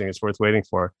amazing. It's worth waiting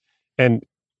for. And,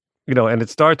 and it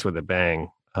starts with a bang.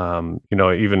 I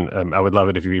would love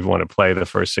it if you even want to play the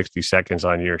first 60 seconds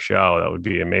on your show. That would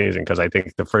be amazing, because I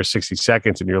think the first 60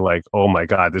 seconds and you're like, oh my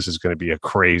God, this is going to be a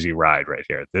crazy ride right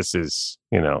here. This is,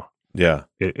 yeah.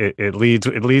 It leads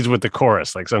with the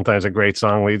chorus. Like sometimes a great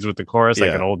song leads with the chorus,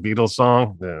 like an old Beatles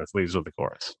song. Then it leads with the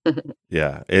chorus.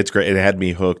 Yeah, it's great. It had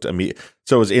me hooked. I mean,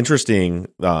 so it was interesting.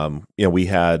 We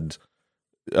had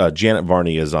Janet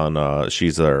Varney is on.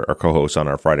 She's our co-host on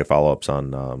our Friday follow-ups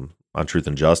on Truth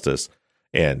and Justice,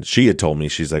 and she had told me,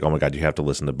 she's like, "Oh my God, you have to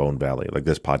listen to Bone Valley. Like,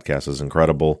 this podcast is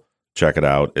incredible. Check it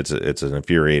out. It's an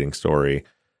infuriating story."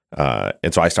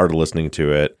 And so I started listening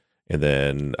to it. And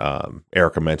then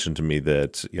Erica mentioned to me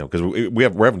that, because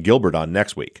we're having Gilbert on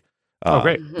next week.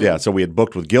 Great. Yeah, so we had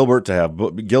booked with Gilbert to have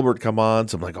Gilbert come on.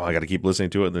 So I'm like, I got to keep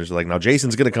listening to it. And there's like, now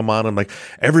Jason's going to come on. I'm like,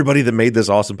 everybody that made this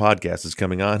awesome podcast is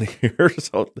coming on here.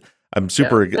 So I'm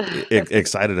super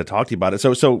excited to talk to you about it.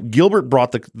 So Gilbert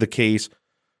brought the case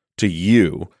to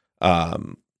you.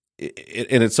 And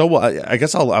it's so, I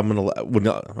guess I'm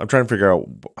trying to figure out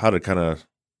how to kind of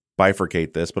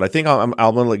bifurcate this, but I think I'm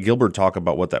going to let Gilbert talk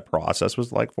about what that process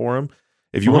was like for him.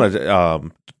 If you want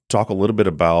to talk a little bit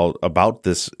about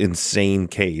this insane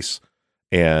case,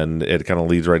 and it kind of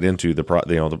leads right into the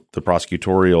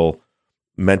prosecutorial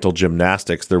mental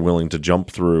gymnastics they're willing to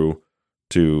jump through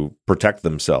to protect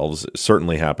themselves. It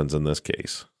certainly happens in this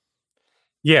case.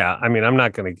 Yeah, I mean, I'm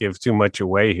not going to give too much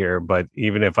away here, but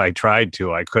even if I tried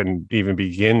to, I couldn't even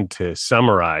begin to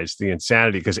summarize the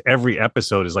insanity, because every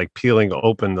episode is like peeling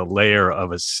open the layer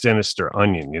of a sinister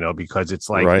onion, because it's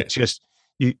like, right. It's just,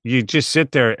 you just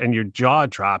sit there and your jaw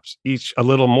drops each a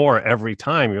little more every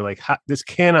time. You're like, this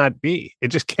cannot be. It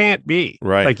just can't be.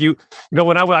 Right. Like,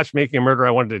 when I watched Making a Murderer,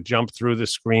 I wanted to jump through the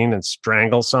screen and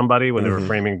strangle somebody when they were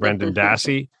framing Brendan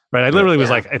Dassey. Right. I literally was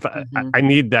like, if I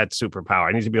need that superpower,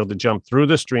 I need to be able to jump through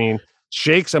the screen,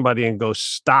 shake somebody and go,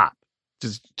 stop.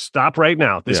 Just stop right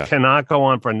now. This cannot go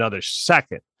on for another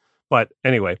second. But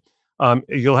anyway,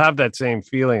 you'll have that same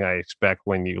feeling, I expect,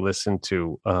 when you listen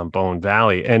to Bone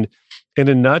Valley. And in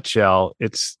a nutshell,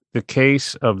 it's the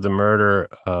case of the murder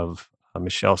of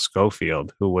Michelle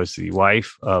Schofield, who was the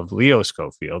wife of Leo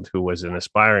Schofield, who was an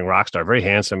aspiring rock star, very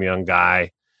handsome young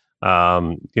guy. Who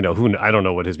I don't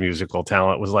know what his musical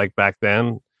talent was like back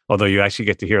then, although you actually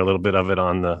get to hear a little bit of it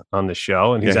on the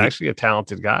show, and he's actually a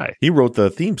talented guy. He wrote the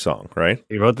theme song, right?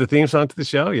 He wrote the theme song to the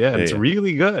show, and it's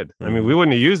really good. I mean, we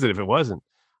wouldn't have used it if it wasn't.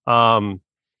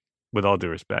 With all due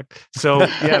respect. So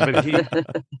yeah, but he.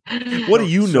 What do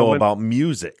you know about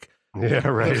music? Yeah,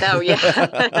 right. Oh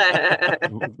yeah.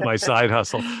 My side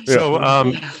hustle. So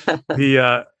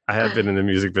I have been in the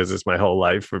music business my whole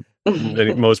life.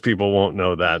 Most people won't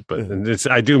know that, but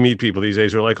I do meet people these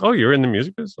days who are like, "Oh, you're in the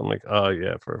music business?" I'm like, "Oh,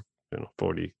 yeah, for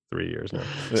 43 years now."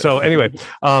 So anyway,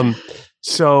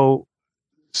 so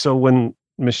when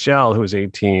Michelle, who was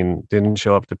 18, didn't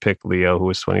show up to pick Leo, who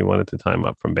was 21 at the time,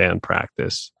 up from band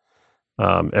practice.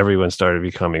 Everyone started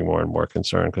becoming more and more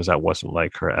concerned because that wasn't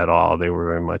like her at all. They were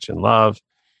very much in love.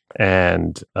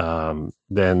 And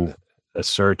then a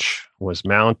search was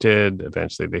mounted.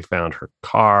 Eventually, they found her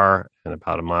car, and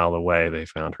about a mile away, they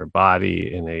found her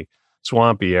body in a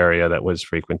swampy area that was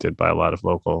frequented by a lot of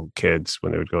local kids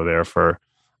when they would go there for,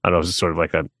 I don't know, it was sort of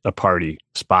like a party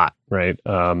spot, right?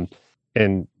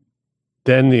 And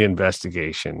then the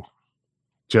investigation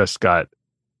just got,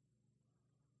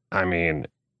 I mean,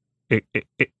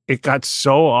 it got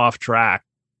so off track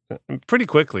pretty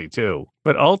quickly too.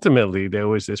 But ultimately, there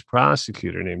was this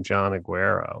prosecutor named John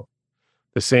Aguero,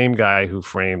 the same guy who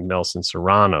framed Nelson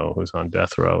Serrano, who's on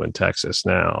death row in Texas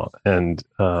now, and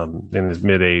in his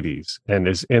mid 80s, and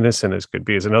as innocent as could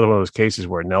be. It's another one of those cases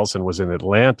where Nelson was in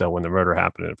Atlanta when the murder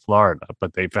happened in Florida,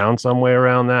 but they found some way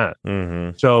around that.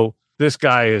 Mm-hmm. So this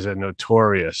guy was a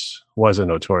notorious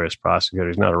prosecutor.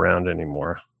 He's not around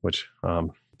anymore, which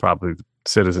probably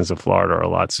citizens of Florida are a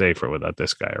lot safer without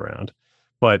this guy around.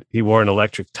 But he wore an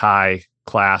electric tie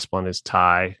clasp on his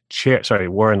tie chair. Sorry, he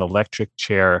wore an electric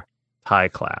chair tie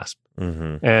clasp.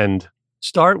 Mm-hmm. And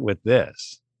start with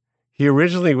this. He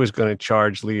originally was going to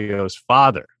charge Leo's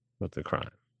father with the crime,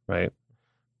 right?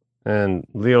 And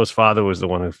Leo's father was the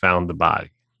one who found the body.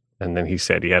 And then he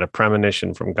said he had a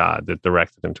premonition from God that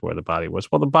directed him to where the body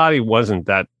was. Well, the body wasn't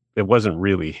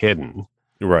really hidden.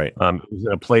 Right. It was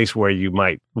a place where you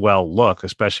might well look,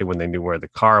 especially when they knew where the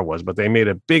car was, but they made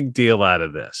a big deal out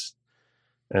of this.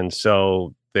 And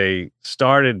so they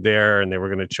started there and they were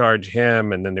going to charge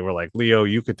him. And then they were like, Leo,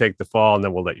 you could take the fall and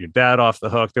then we'll let your dad off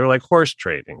the hook. They were like horse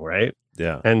trading, right?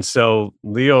 Yeah. And so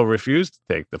Leo refused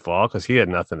to take the fall because he had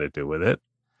nothing to do with it.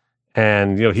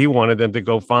 And, he wanted them to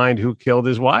go find who killed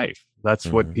his wife. That's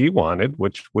what he wanted,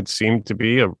 which would seem to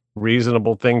be a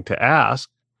reasonable thing to ask.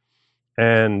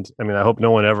 And I mean, I hope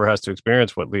no one ever has to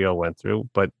experience what Leo went through.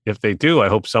 But if they do, I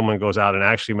hope someone goes out and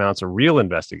actually mounts a real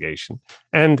investigation.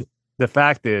 And the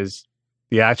fact is,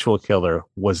 the actual killer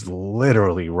was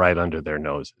literally right under their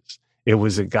noses. It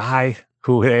was a guy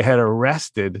who they had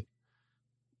arrested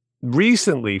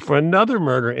recently for another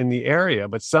murder in the area,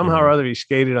 but somehow or other he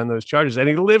skated on those charges. And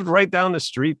he lived right down the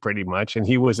street pretty much. And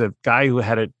he was a guy who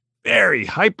had a very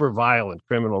hyper-violent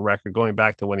criminal record going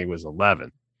back to when he was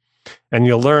 11. And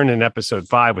you'll learn in episode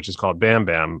 5, which is called Bam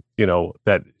Bam,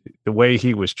 that the way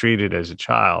he was treated as a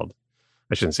child,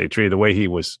 I shouldn't say treated, the way he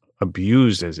was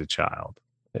abused as a child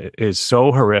is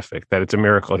so horrific that it's a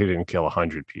miracle he didn't kill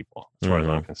 100 people, as far as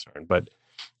I'm concerned. But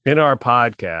in our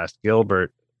podcast,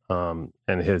 Gilbert and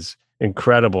his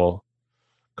incredible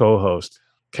co-host,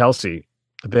 Kelsey,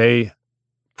 they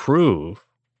prove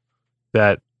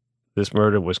that this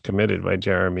murder was committed by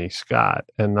Jeremy Scott.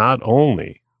 And not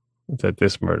only that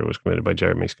this murder was committed by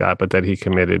Jeremy Scott, but that he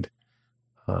committed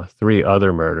 3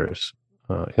 other murders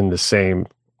in the same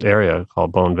area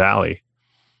called Bone Valley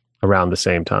around the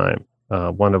same time,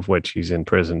 one of which he's in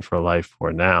prison for life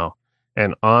for now.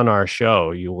 And on our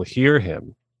show, you will hear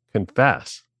him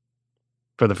confess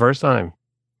for the first time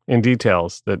in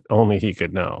details that only he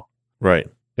could know. Right.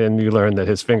 And you learn that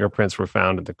his fingerprints were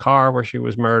found in the car where she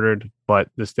was murdered, but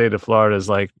the state of Florida is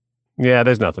like, yeah,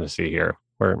 there's nothing to see here.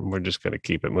 We're just going to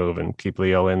keep it moving, keep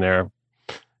Leo in there.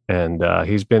 And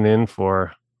he's been in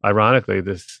for, ironically,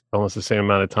 this almost the same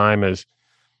amount of time as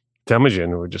Temujin,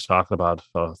 who we're just talking about,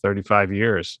 35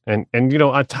 years. And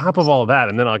on top of all that,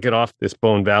 and then I'll get off this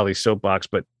Bone Valley soapbox,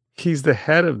 but he's the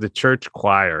head of the church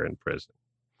choir in prison.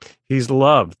 He's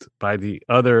loved by the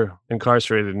other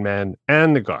incarcerated men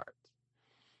and the guards.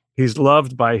 He's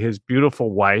loved by his beautiful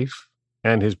wife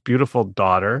and his beautiful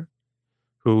daughter,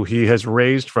 who he has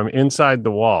raised from inside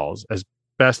the walls as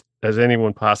best as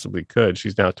anyone possibly could.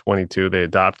 She's now 22. They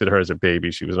adopted her as a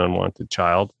baby. She was an unwanted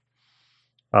child.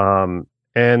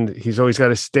 And he's always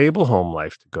got a stable home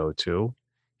life to go to.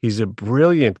 He's a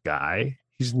brilliant guy.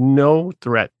 He's no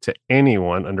threat to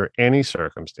anyone under any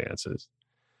circumstances.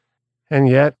 And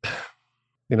yet,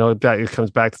 that it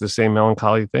comes back to the same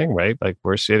melancholy thing, right? Like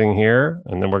we're sitting here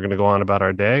and then we're going to go on about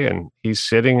our day. And he's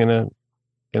sitting in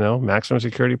a maximum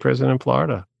security prison in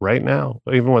Florida right now,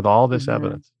 even with all this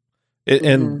evidence.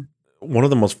 And one of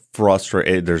the most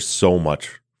frustrating, there's so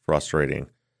much frustrating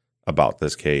about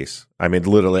this case. I mean,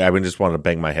 literally, I would just want to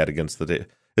bang my head against the,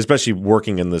 especially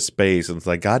working in this space. And it's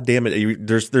like, God damn it.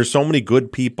 There's so many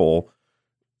good people,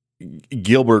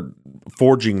 Gilbert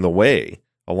forging the way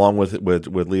along with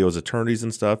Leo's attorneys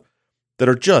and stuff that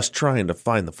are just trying to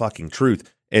find the fucking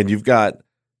truth. And you've got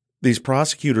these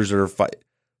prosecutors that are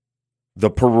the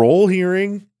parole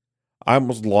hearing. I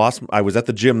almost lost. I was at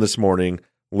the gym this morning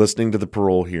listening to the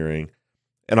parole hearing,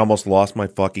 and almost lost my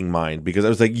fucking mind because I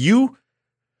was like,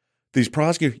 these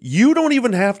prosecutors, you don't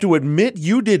even have to admit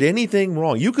you did anything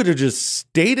wrong. You could have just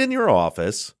stayed in your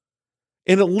office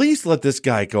and at least let this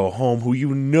guy go home who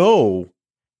you know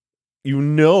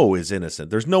is innocent.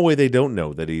 There's no way they don't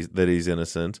know that he's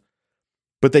innocent.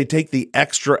 But they take the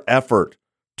extra effort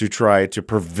to try to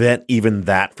prevent even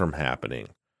that from happening.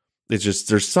 It's just,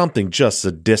 there's something just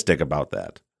sadistic about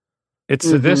that. It's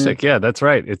sadistic. Yeah, that's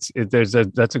right.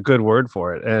 That's a good word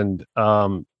for it. And,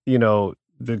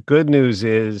 the good news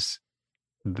is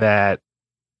that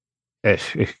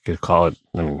you could call it,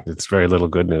 I mean, it's very little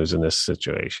good news in this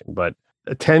situation, but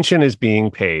attention is being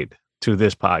paid to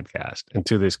this podcast and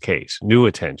to this case, new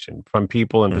attention from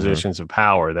people in positions of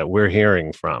power that we're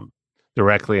hearing from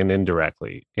directly and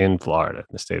indirectly in Florida, in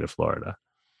the state of Florida.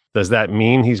 Does that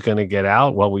mean he's going to get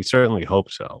out? Well, we certainly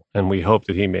hope so. And we hope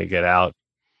that he may get out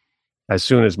as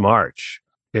soon as March.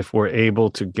 If we're able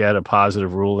to get a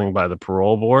positive ruling by the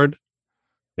parole board,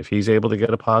 if he's able to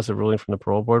get a positive ruling from the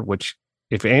parole board, which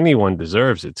if anyone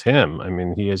deserves, it's him. I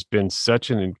mean, he has been such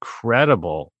an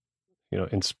incredible,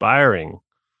 inspiring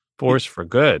force for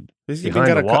good. He's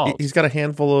got a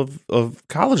handful of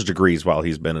college degrees while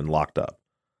he's been locked up.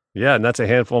 Yeah, and that's a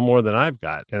handful more than I've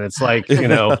got. And it's like,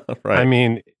 right. I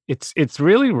mean, it's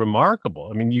really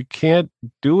remarkable. I mean, you can't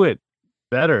do it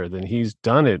better than he's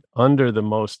done it under the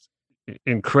most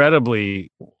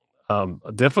incredibly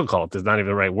difficult is not even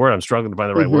the right word. I'm struggling to find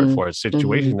the right word for it.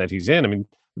 Situation that he's in. I mean,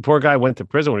 the poor guy went to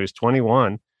prison when he was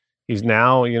 21. He's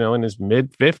now, in his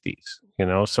mid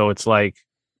 50s, so it's like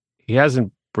he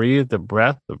hasn't breathed a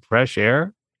breath of fresh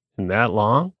air in that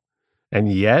long.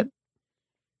 And yet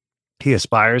he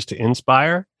aspires to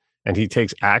inspire and he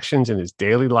takes actions in his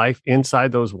daily life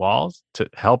inside those walls to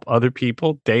help other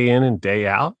people day in and day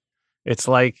out. It's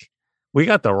like we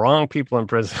got the wrong people in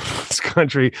prison in this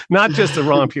country, not just the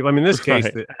wrong people. I mean, in this case,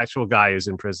 the actual guy is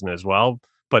in prison as well,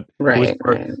 but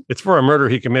it's for a murder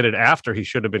he committed after he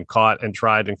should have been caught and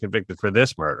tried and convicted for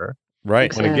this murder. Right.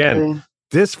 Exactly. And again,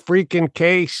 this freaking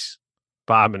case,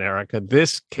 Bob and Erica,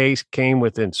 this case came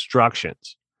with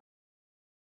instructions.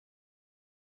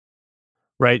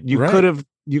 Right. You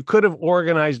could have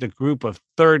organized a group of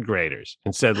third graders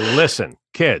and said, listen,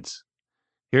 kids,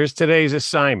 here's today's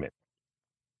assignment.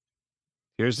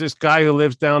 Here's this guy who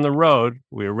lives down the road.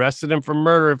 We arrested him for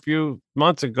murder a few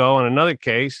months ago on another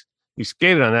case. He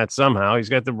skated on that somehow. He's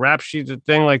got the rap sheet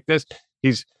thing like this.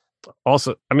 He's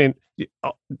also, I mean,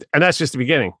 and that's just the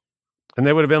beginning. And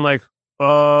they would have been like,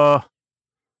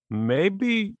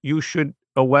 maybe you should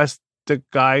arrest the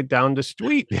guy down the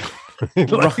street.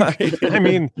 Right. I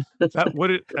mean, that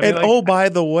would it. I mean, and by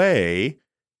the way,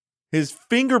 his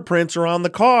fingerprints are on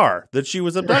the car that she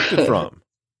was abducted from.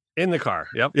 In the car.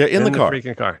 Yep. Yeah, in the car.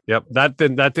 Freaking car. Yep. That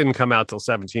didn't come out till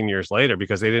 17 years later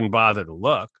because they didn't bother to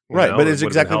look. Right, but it's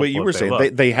exactly what you were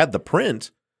saying. They had the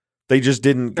print. They just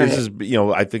didn't. Right. This is,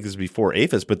 I think this is before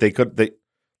APHIS, but they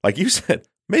like you said,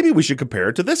 maybe we should compare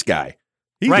it to this guy.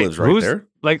 He lives right there.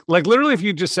 Like literally, if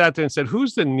you just sat there and said,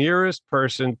 who's the nearest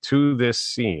person to this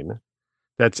scene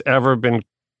that's ever been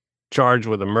charged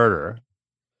with a murder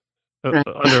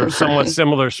under somewhat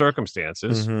similar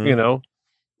circumstances,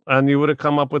 and you would have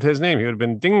come up with his name. He would have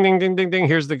been ding, ding, ding, ding, ding.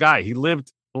 Here's the guy. He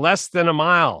lived less than a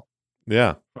mile.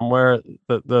 Yeah. From where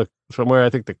from where I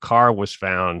think the car was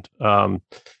found.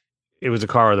 It was a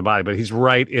car or the body, but he's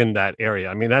right in that area.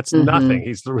 I mean, that's nothing.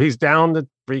 He's down the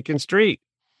freaking street.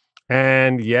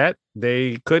 And yet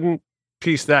they couldn't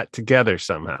piece that together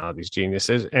somehow, these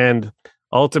geniuses. And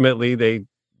ultimately they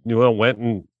went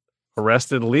and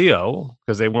arrested Leo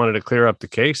because they wanted to clear up the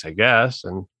case, I guess.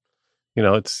 And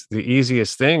it's the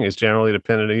easiest thing is generally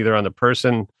dependent either on the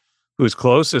person who's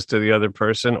closest to the other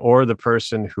person or the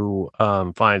person who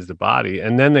finds the body.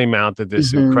 And then they mounted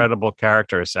this incredible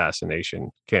character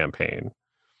assassination campaign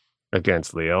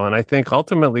against Leo. And I think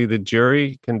ultimately the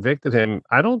jury convicted him.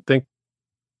 I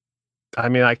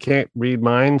can't read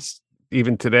minds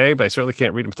even today, but I certainly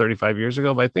can't read them 35 years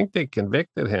ago. But I think they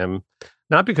convicted him,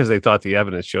 not because they thought the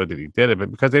evidence showed that he did it,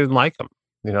 but because they didn't like him.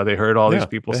 They heard all these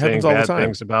people saying bad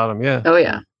things about him. Yeah. Oh,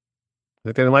 yeah.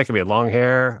 They didn't like him. He had long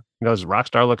hair. He's a rock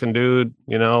star looking dude,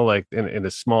 like in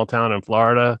a small town in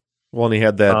Florida. Well, and he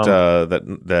had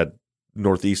that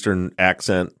northeastern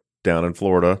accent down in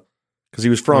Florida because he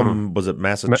was from, was it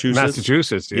Massachusetts?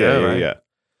 Massachusetts.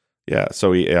 Yeah.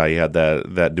 So he had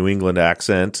that New England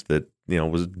accent that,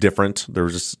 was different. There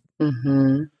was just,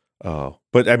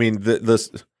 but I mean,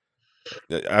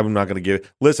 I'm not going to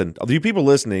listen, you people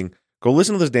listening, go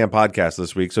listen to this damn podcast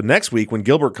this week. So next week when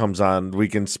Gilbert comes on, we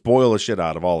can spoil the shit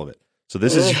out of all of it. So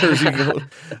this is yours.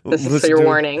 This is your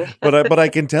warning. But I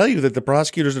can tell you that the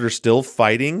prosecutors that are still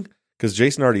fighting, because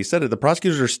Jason already said it, the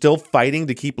prosecutors are still fighting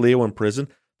to keep Leo in prison,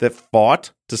 that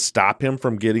fought to stop him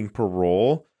from getting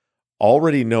parole,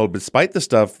 already know, despite the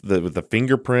stuff with the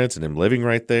fingerprints and him living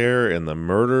right there and the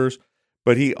murders,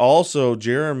 but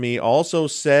Jeremy also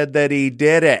said that he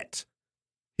did it.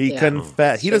 He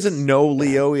confessed. He doesn't know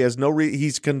Leo. He has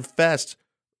he's confessed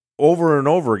over and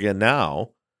over again now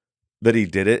that he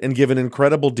did it and given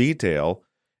incredible detail.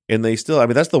 And they still,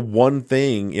 that's the one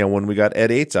thing, when we got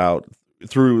Ed Yates out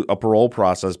through a parole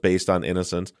process based on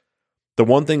innocence, the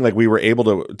one thing, like, we were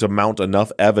able to mount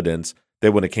enough evidence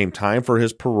that when it came time for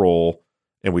his parole,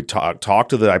 and we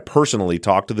I personally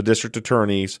talked to the district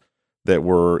attorneys that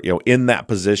were, in that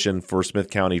position for Smith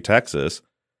County, Texas,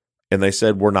 and they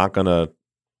said, we're not going to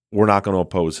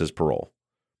oppose his parole.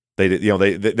 They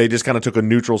did, they just kind of took a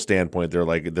neutral standpoint. They're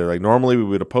like, normally we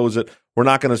would oppose it. We're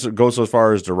not going to go so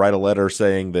far as to write a letter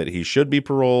saying that he should be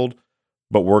paroled,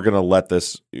 but we're just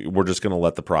going to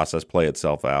let the process play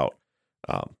itself out.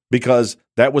 Because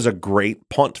that was a great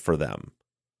punt for them.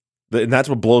 And that's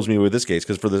what blows me with this case.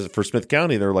 Because for Smith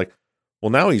County, they're like,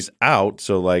 well, now he's out.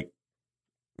 So, like,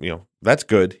 that's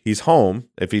good. He's home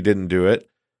if he didn't do it.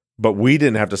 But we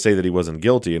didn't have to say that he wasn't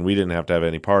guilty, and we didn't have to have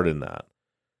any part in that.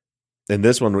 And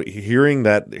this one, hearing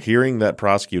that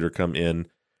prosecutor come in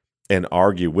and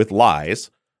argue with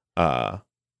lies to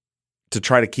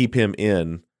try to keep him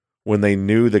in when they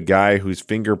knew the guy whose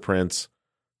fingerprints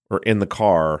were in the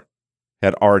car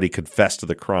had already confessed to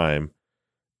the crime,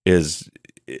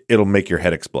 it'll make your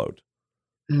head explode.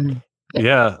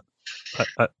 Yeah,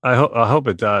 I hope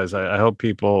it does. I hope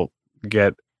people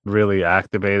get really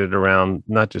activated around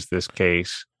not just this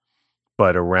case,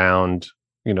 but around,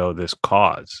 this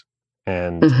cause.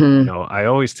 And, I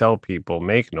always tell people,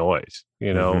 make noise.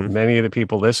 Many of the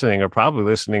people listening are probably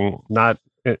listening not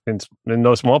in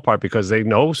no small part because they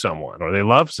know someone or they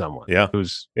love someone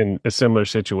who's in a similar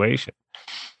situation.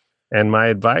 And my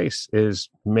advice is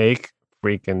make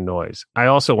freaking noise. I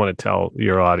also want to tell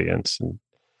your audience, and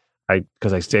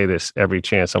because I say this every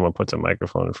chance someone puts a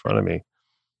microphone in front of me,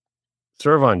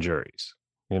 serve on juries.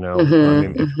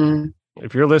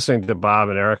 If you're listening to Bob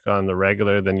and Erica on the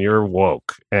regular, then you're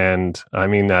woke. And I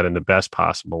mean that in the best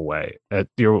possible way.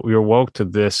 You're woke to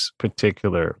this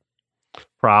particular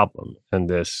problem and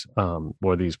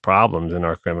or these problems in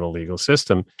our criminal legal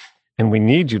system. And we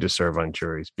need you to serve on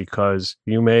juries because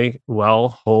you may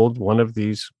well hold one of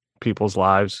these people's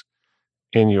lives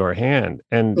in your hand.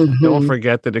 And don't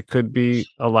forget that it could be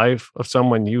a life of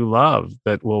someone you love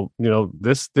that will,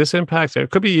 this impacts, it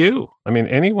could be you.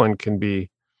 Anyone can be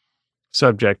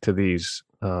subject to these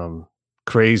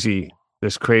crazy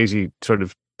sort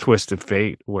of twist of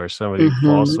fate where somebody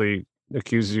falsely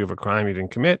accuses you of a crime you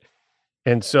didn't commit.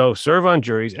 And so serve on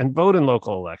juries and vote in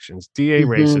local elections. DA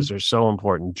races are so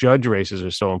important. Judge races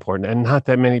are so important. And not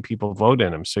that many people vote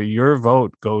in them. So your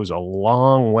vote goes a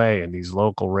long way in these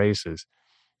local races.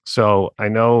 So I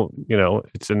know,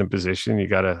 it's in a position you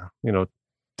got to,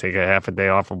 take a half a day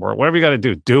off from work, whatever you got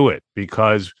to do it,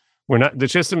 because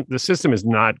the system is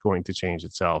not going to change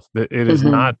itself. It is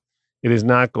not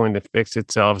going to fix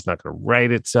itself. It's not going to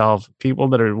right itself. People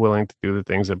that are willing to do the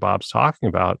things that Bob's talking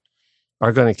about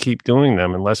are going to keep doing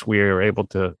them unless we are able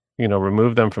to,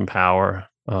 remove them from power,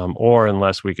 or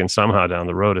unless we can somehow down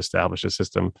the road establish a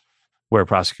system where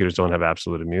prosecutors don't have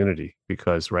absolute immunity,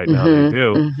 because right now they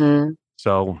do.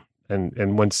 So, and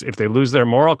if they lose their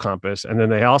moral compass and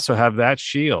then they also have that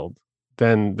shield,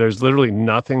 then there's literally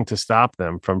nothing to stop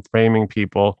them from framing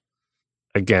people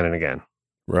again and again.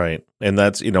 Right. And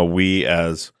that's, we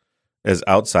as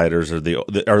outsiders are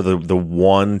the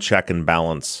one check and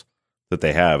balance that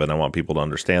they have. And I want people to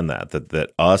understand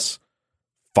that us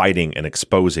fighting and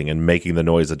exposing and making the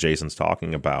noise that Jason's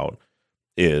talking about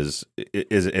is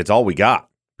it's all we got,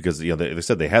 because, they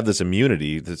said they have this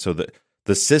immunity, so that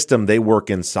the system they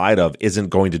work inside of isn't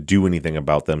going to do anything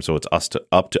about them. So it's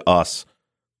up to us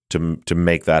to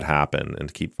make that happen and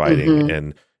to keep fighting.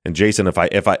 And Jason, if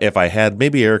I had,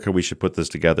 maybe Erica, we should put this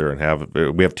together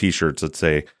and we have T-shirts that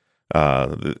say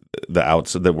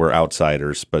that we're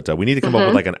outsiders, but we need to come up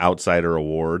with like an outsider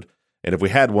award. And if we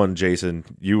had one, Jason,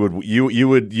 you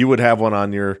would have one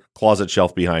on your closet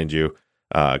shelf behind you,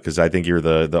 because I think you're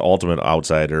the ultimate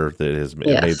outsider that has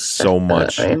made so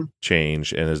much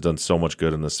change and has done so much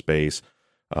good in this space.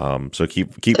 So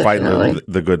keep fighting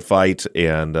the good fight,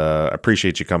 and I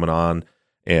appreciate you coming on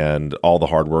and all the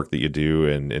hard work that you do,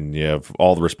 and you have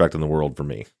all the respect in the world for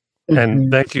me. And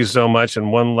thank you so much.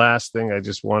 And one last thing I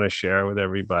just want to share with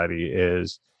everybody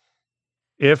is,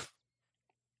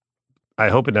 I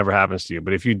hope it never happens to you,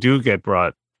 but if you do get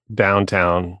brought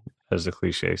downtown, as the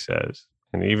cliche says,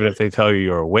 And even if they tell you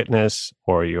you're a witness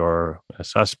or you're a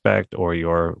suspect or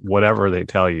you're whatever they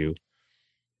tell you,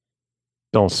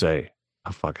 don't say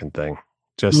a fucking thing.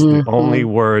 Just the only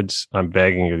words, I'm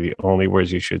begging you, the only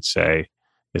words you should say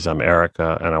is, I'm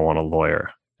Erica and I want a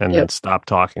lawyer. And then stop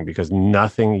talking, because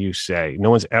nothing you say,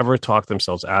 no one's ever talked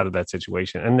themselves out of that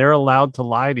situation. And they're allowed to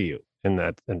lie to you in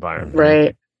that environment.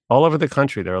 Right. All over the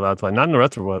country, they're allowed to lie. Not in the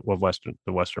rest of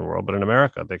the Western world, but in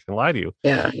America, they can lie to you.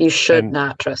 Yeah, you should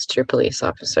not trust your police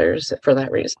officers for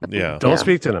that reason. Yeah, don't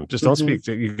speak to them. Just don't speak.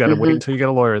 You got to wait until you get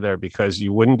a lawyer there, because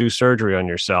you wouldn't do surgery on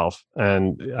yourself.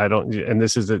 And I don't. And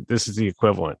this is the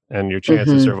equivalent. And your chance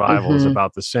of survival is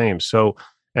about the same. So,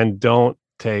 and don't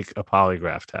take a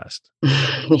polygraph test.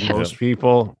 Most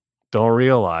people don't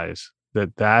realize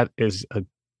that is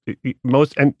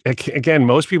most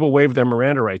people waive their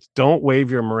Miranda rights. Don't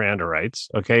waive your Miranda rights.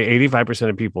 Okay. 85%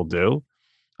 of people do.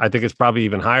 I think it's probably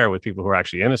even higher with people who are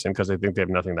actually innocent, because they think they have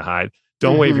nothing to hide.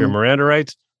 Don't waive your Miranda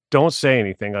rights. Don't say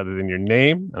anything other than your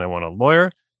name and I want a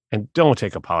lawyer. And don't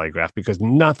take a polygraph, because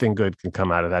nothing good can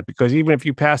come out of that. Because even if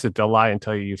you pass it, they'll lie and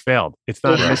tell you failed. It's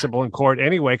not admissible in court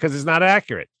anyway, because it's not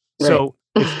accurate. Right. So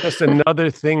it's just another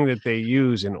thing that they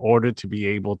use in order to be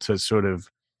able to sort of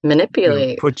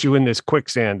manipulate, put you in this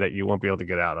quicksand that you won't be able to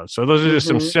get out of. So those are just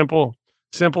some simple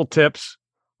tips.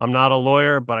 I'm not a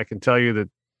lawyer, but I can tell you that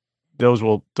those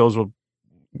will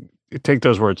take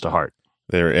those words to heart.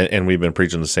 There, and we've been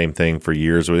preaching the same thing for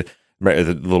years. The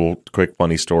little quick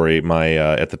funny story. My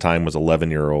at the time was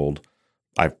 11-year-old.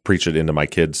 I preached it into my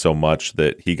kid so much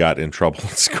that he got in trouble in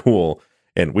school.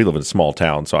 And we live in a small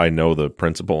town, so I know the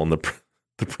principal. And the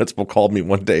principal called me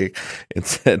one day and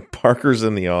said, "Parker's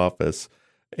in the office."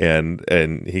 And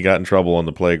he got in trouble on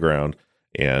the playground,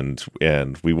 and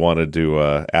we wanted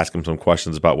to ask him some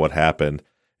questions about what happened,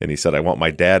 and he said, "I want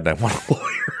my dad and I want a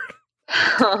lawyer."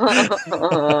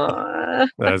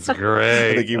 That's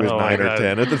great. I think he was 9 or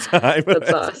 10 at the time.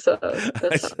 That's awesome.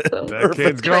 Awesome. That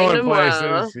kid's going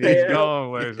places. He's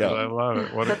going places. Yeah. I love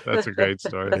it. That's a great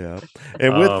story. Yeah.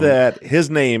 And with that, his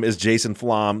name is Jason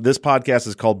Flom. This podcast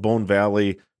is called Bone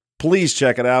Valley. Please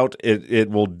check it out. It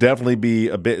will definitely be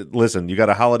a bit. Listen, you got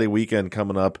a holiday weekend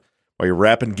coming up while you're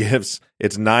wrapping gifts.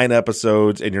 It's 9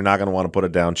 episodes, and you're not going to want to put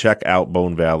it down. Check out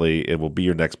Bone Valley. It will be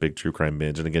your next big true crime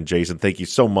binge. And again, Jason, thank you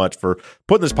so much for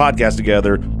putting this podcast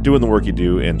together, doing the work you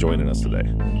do, and joining us today.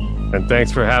 And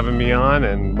thanks for having me on.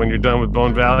 And when you're done with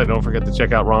Bone Valley, don't forget to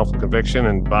check out Wrongful Conviction.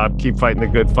 And Bob, keep fighting the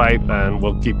good fight, and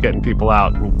we'll keep getting people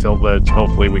out until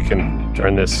hopefully we can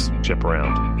turn this ship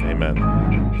around. Amen.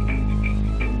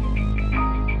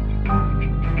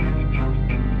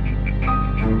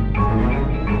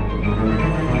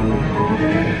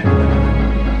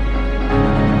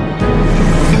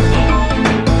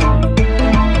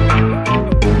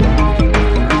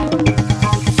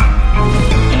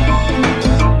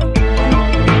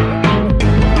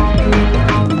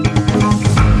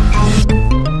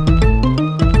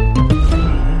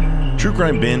 True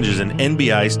Crime Binge is an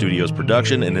NBI Studios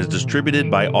production and is distributed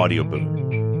by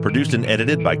Audioboom. Produced and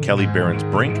edited by Kelly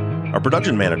Behrens-Brink. Our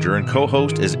production manager and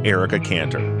co-host is Erica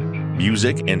Cantor.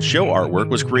 Music and show artwork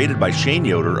was created by Shane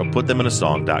Yoder of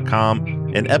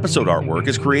PutThemInASong.com, and episode artwork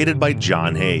is created by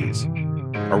John Hayes.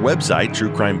 Our website,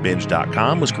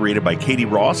 TrueCrimeBinge.com, was created by Katie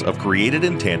Ross of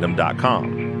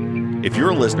CreatedInTandem.com. If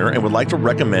you're a listener and would like to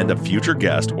recommend a future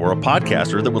guest or a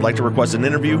podcaster that would like to request an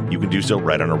interview, you can do so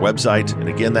right on our website. And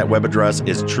again, that web address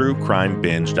is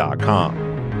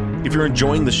TrueCrimeBinge.com. If you're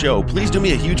enjoying the show, please do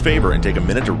me a huge favor and take a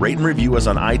minute to rate and review us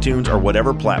on iTunes or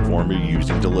whatever platform you're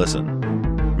using to listen.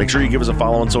 Make sure you give us a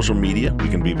follow on social media. We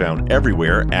can be found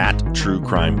everywhere at True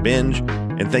Crime Binge.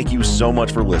 And thank you so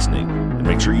much for listening. And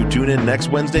make sure you tune in next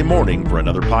Wednesday morning for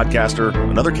another podcaster,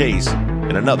 another case,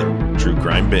 and another True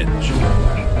Crime Binge.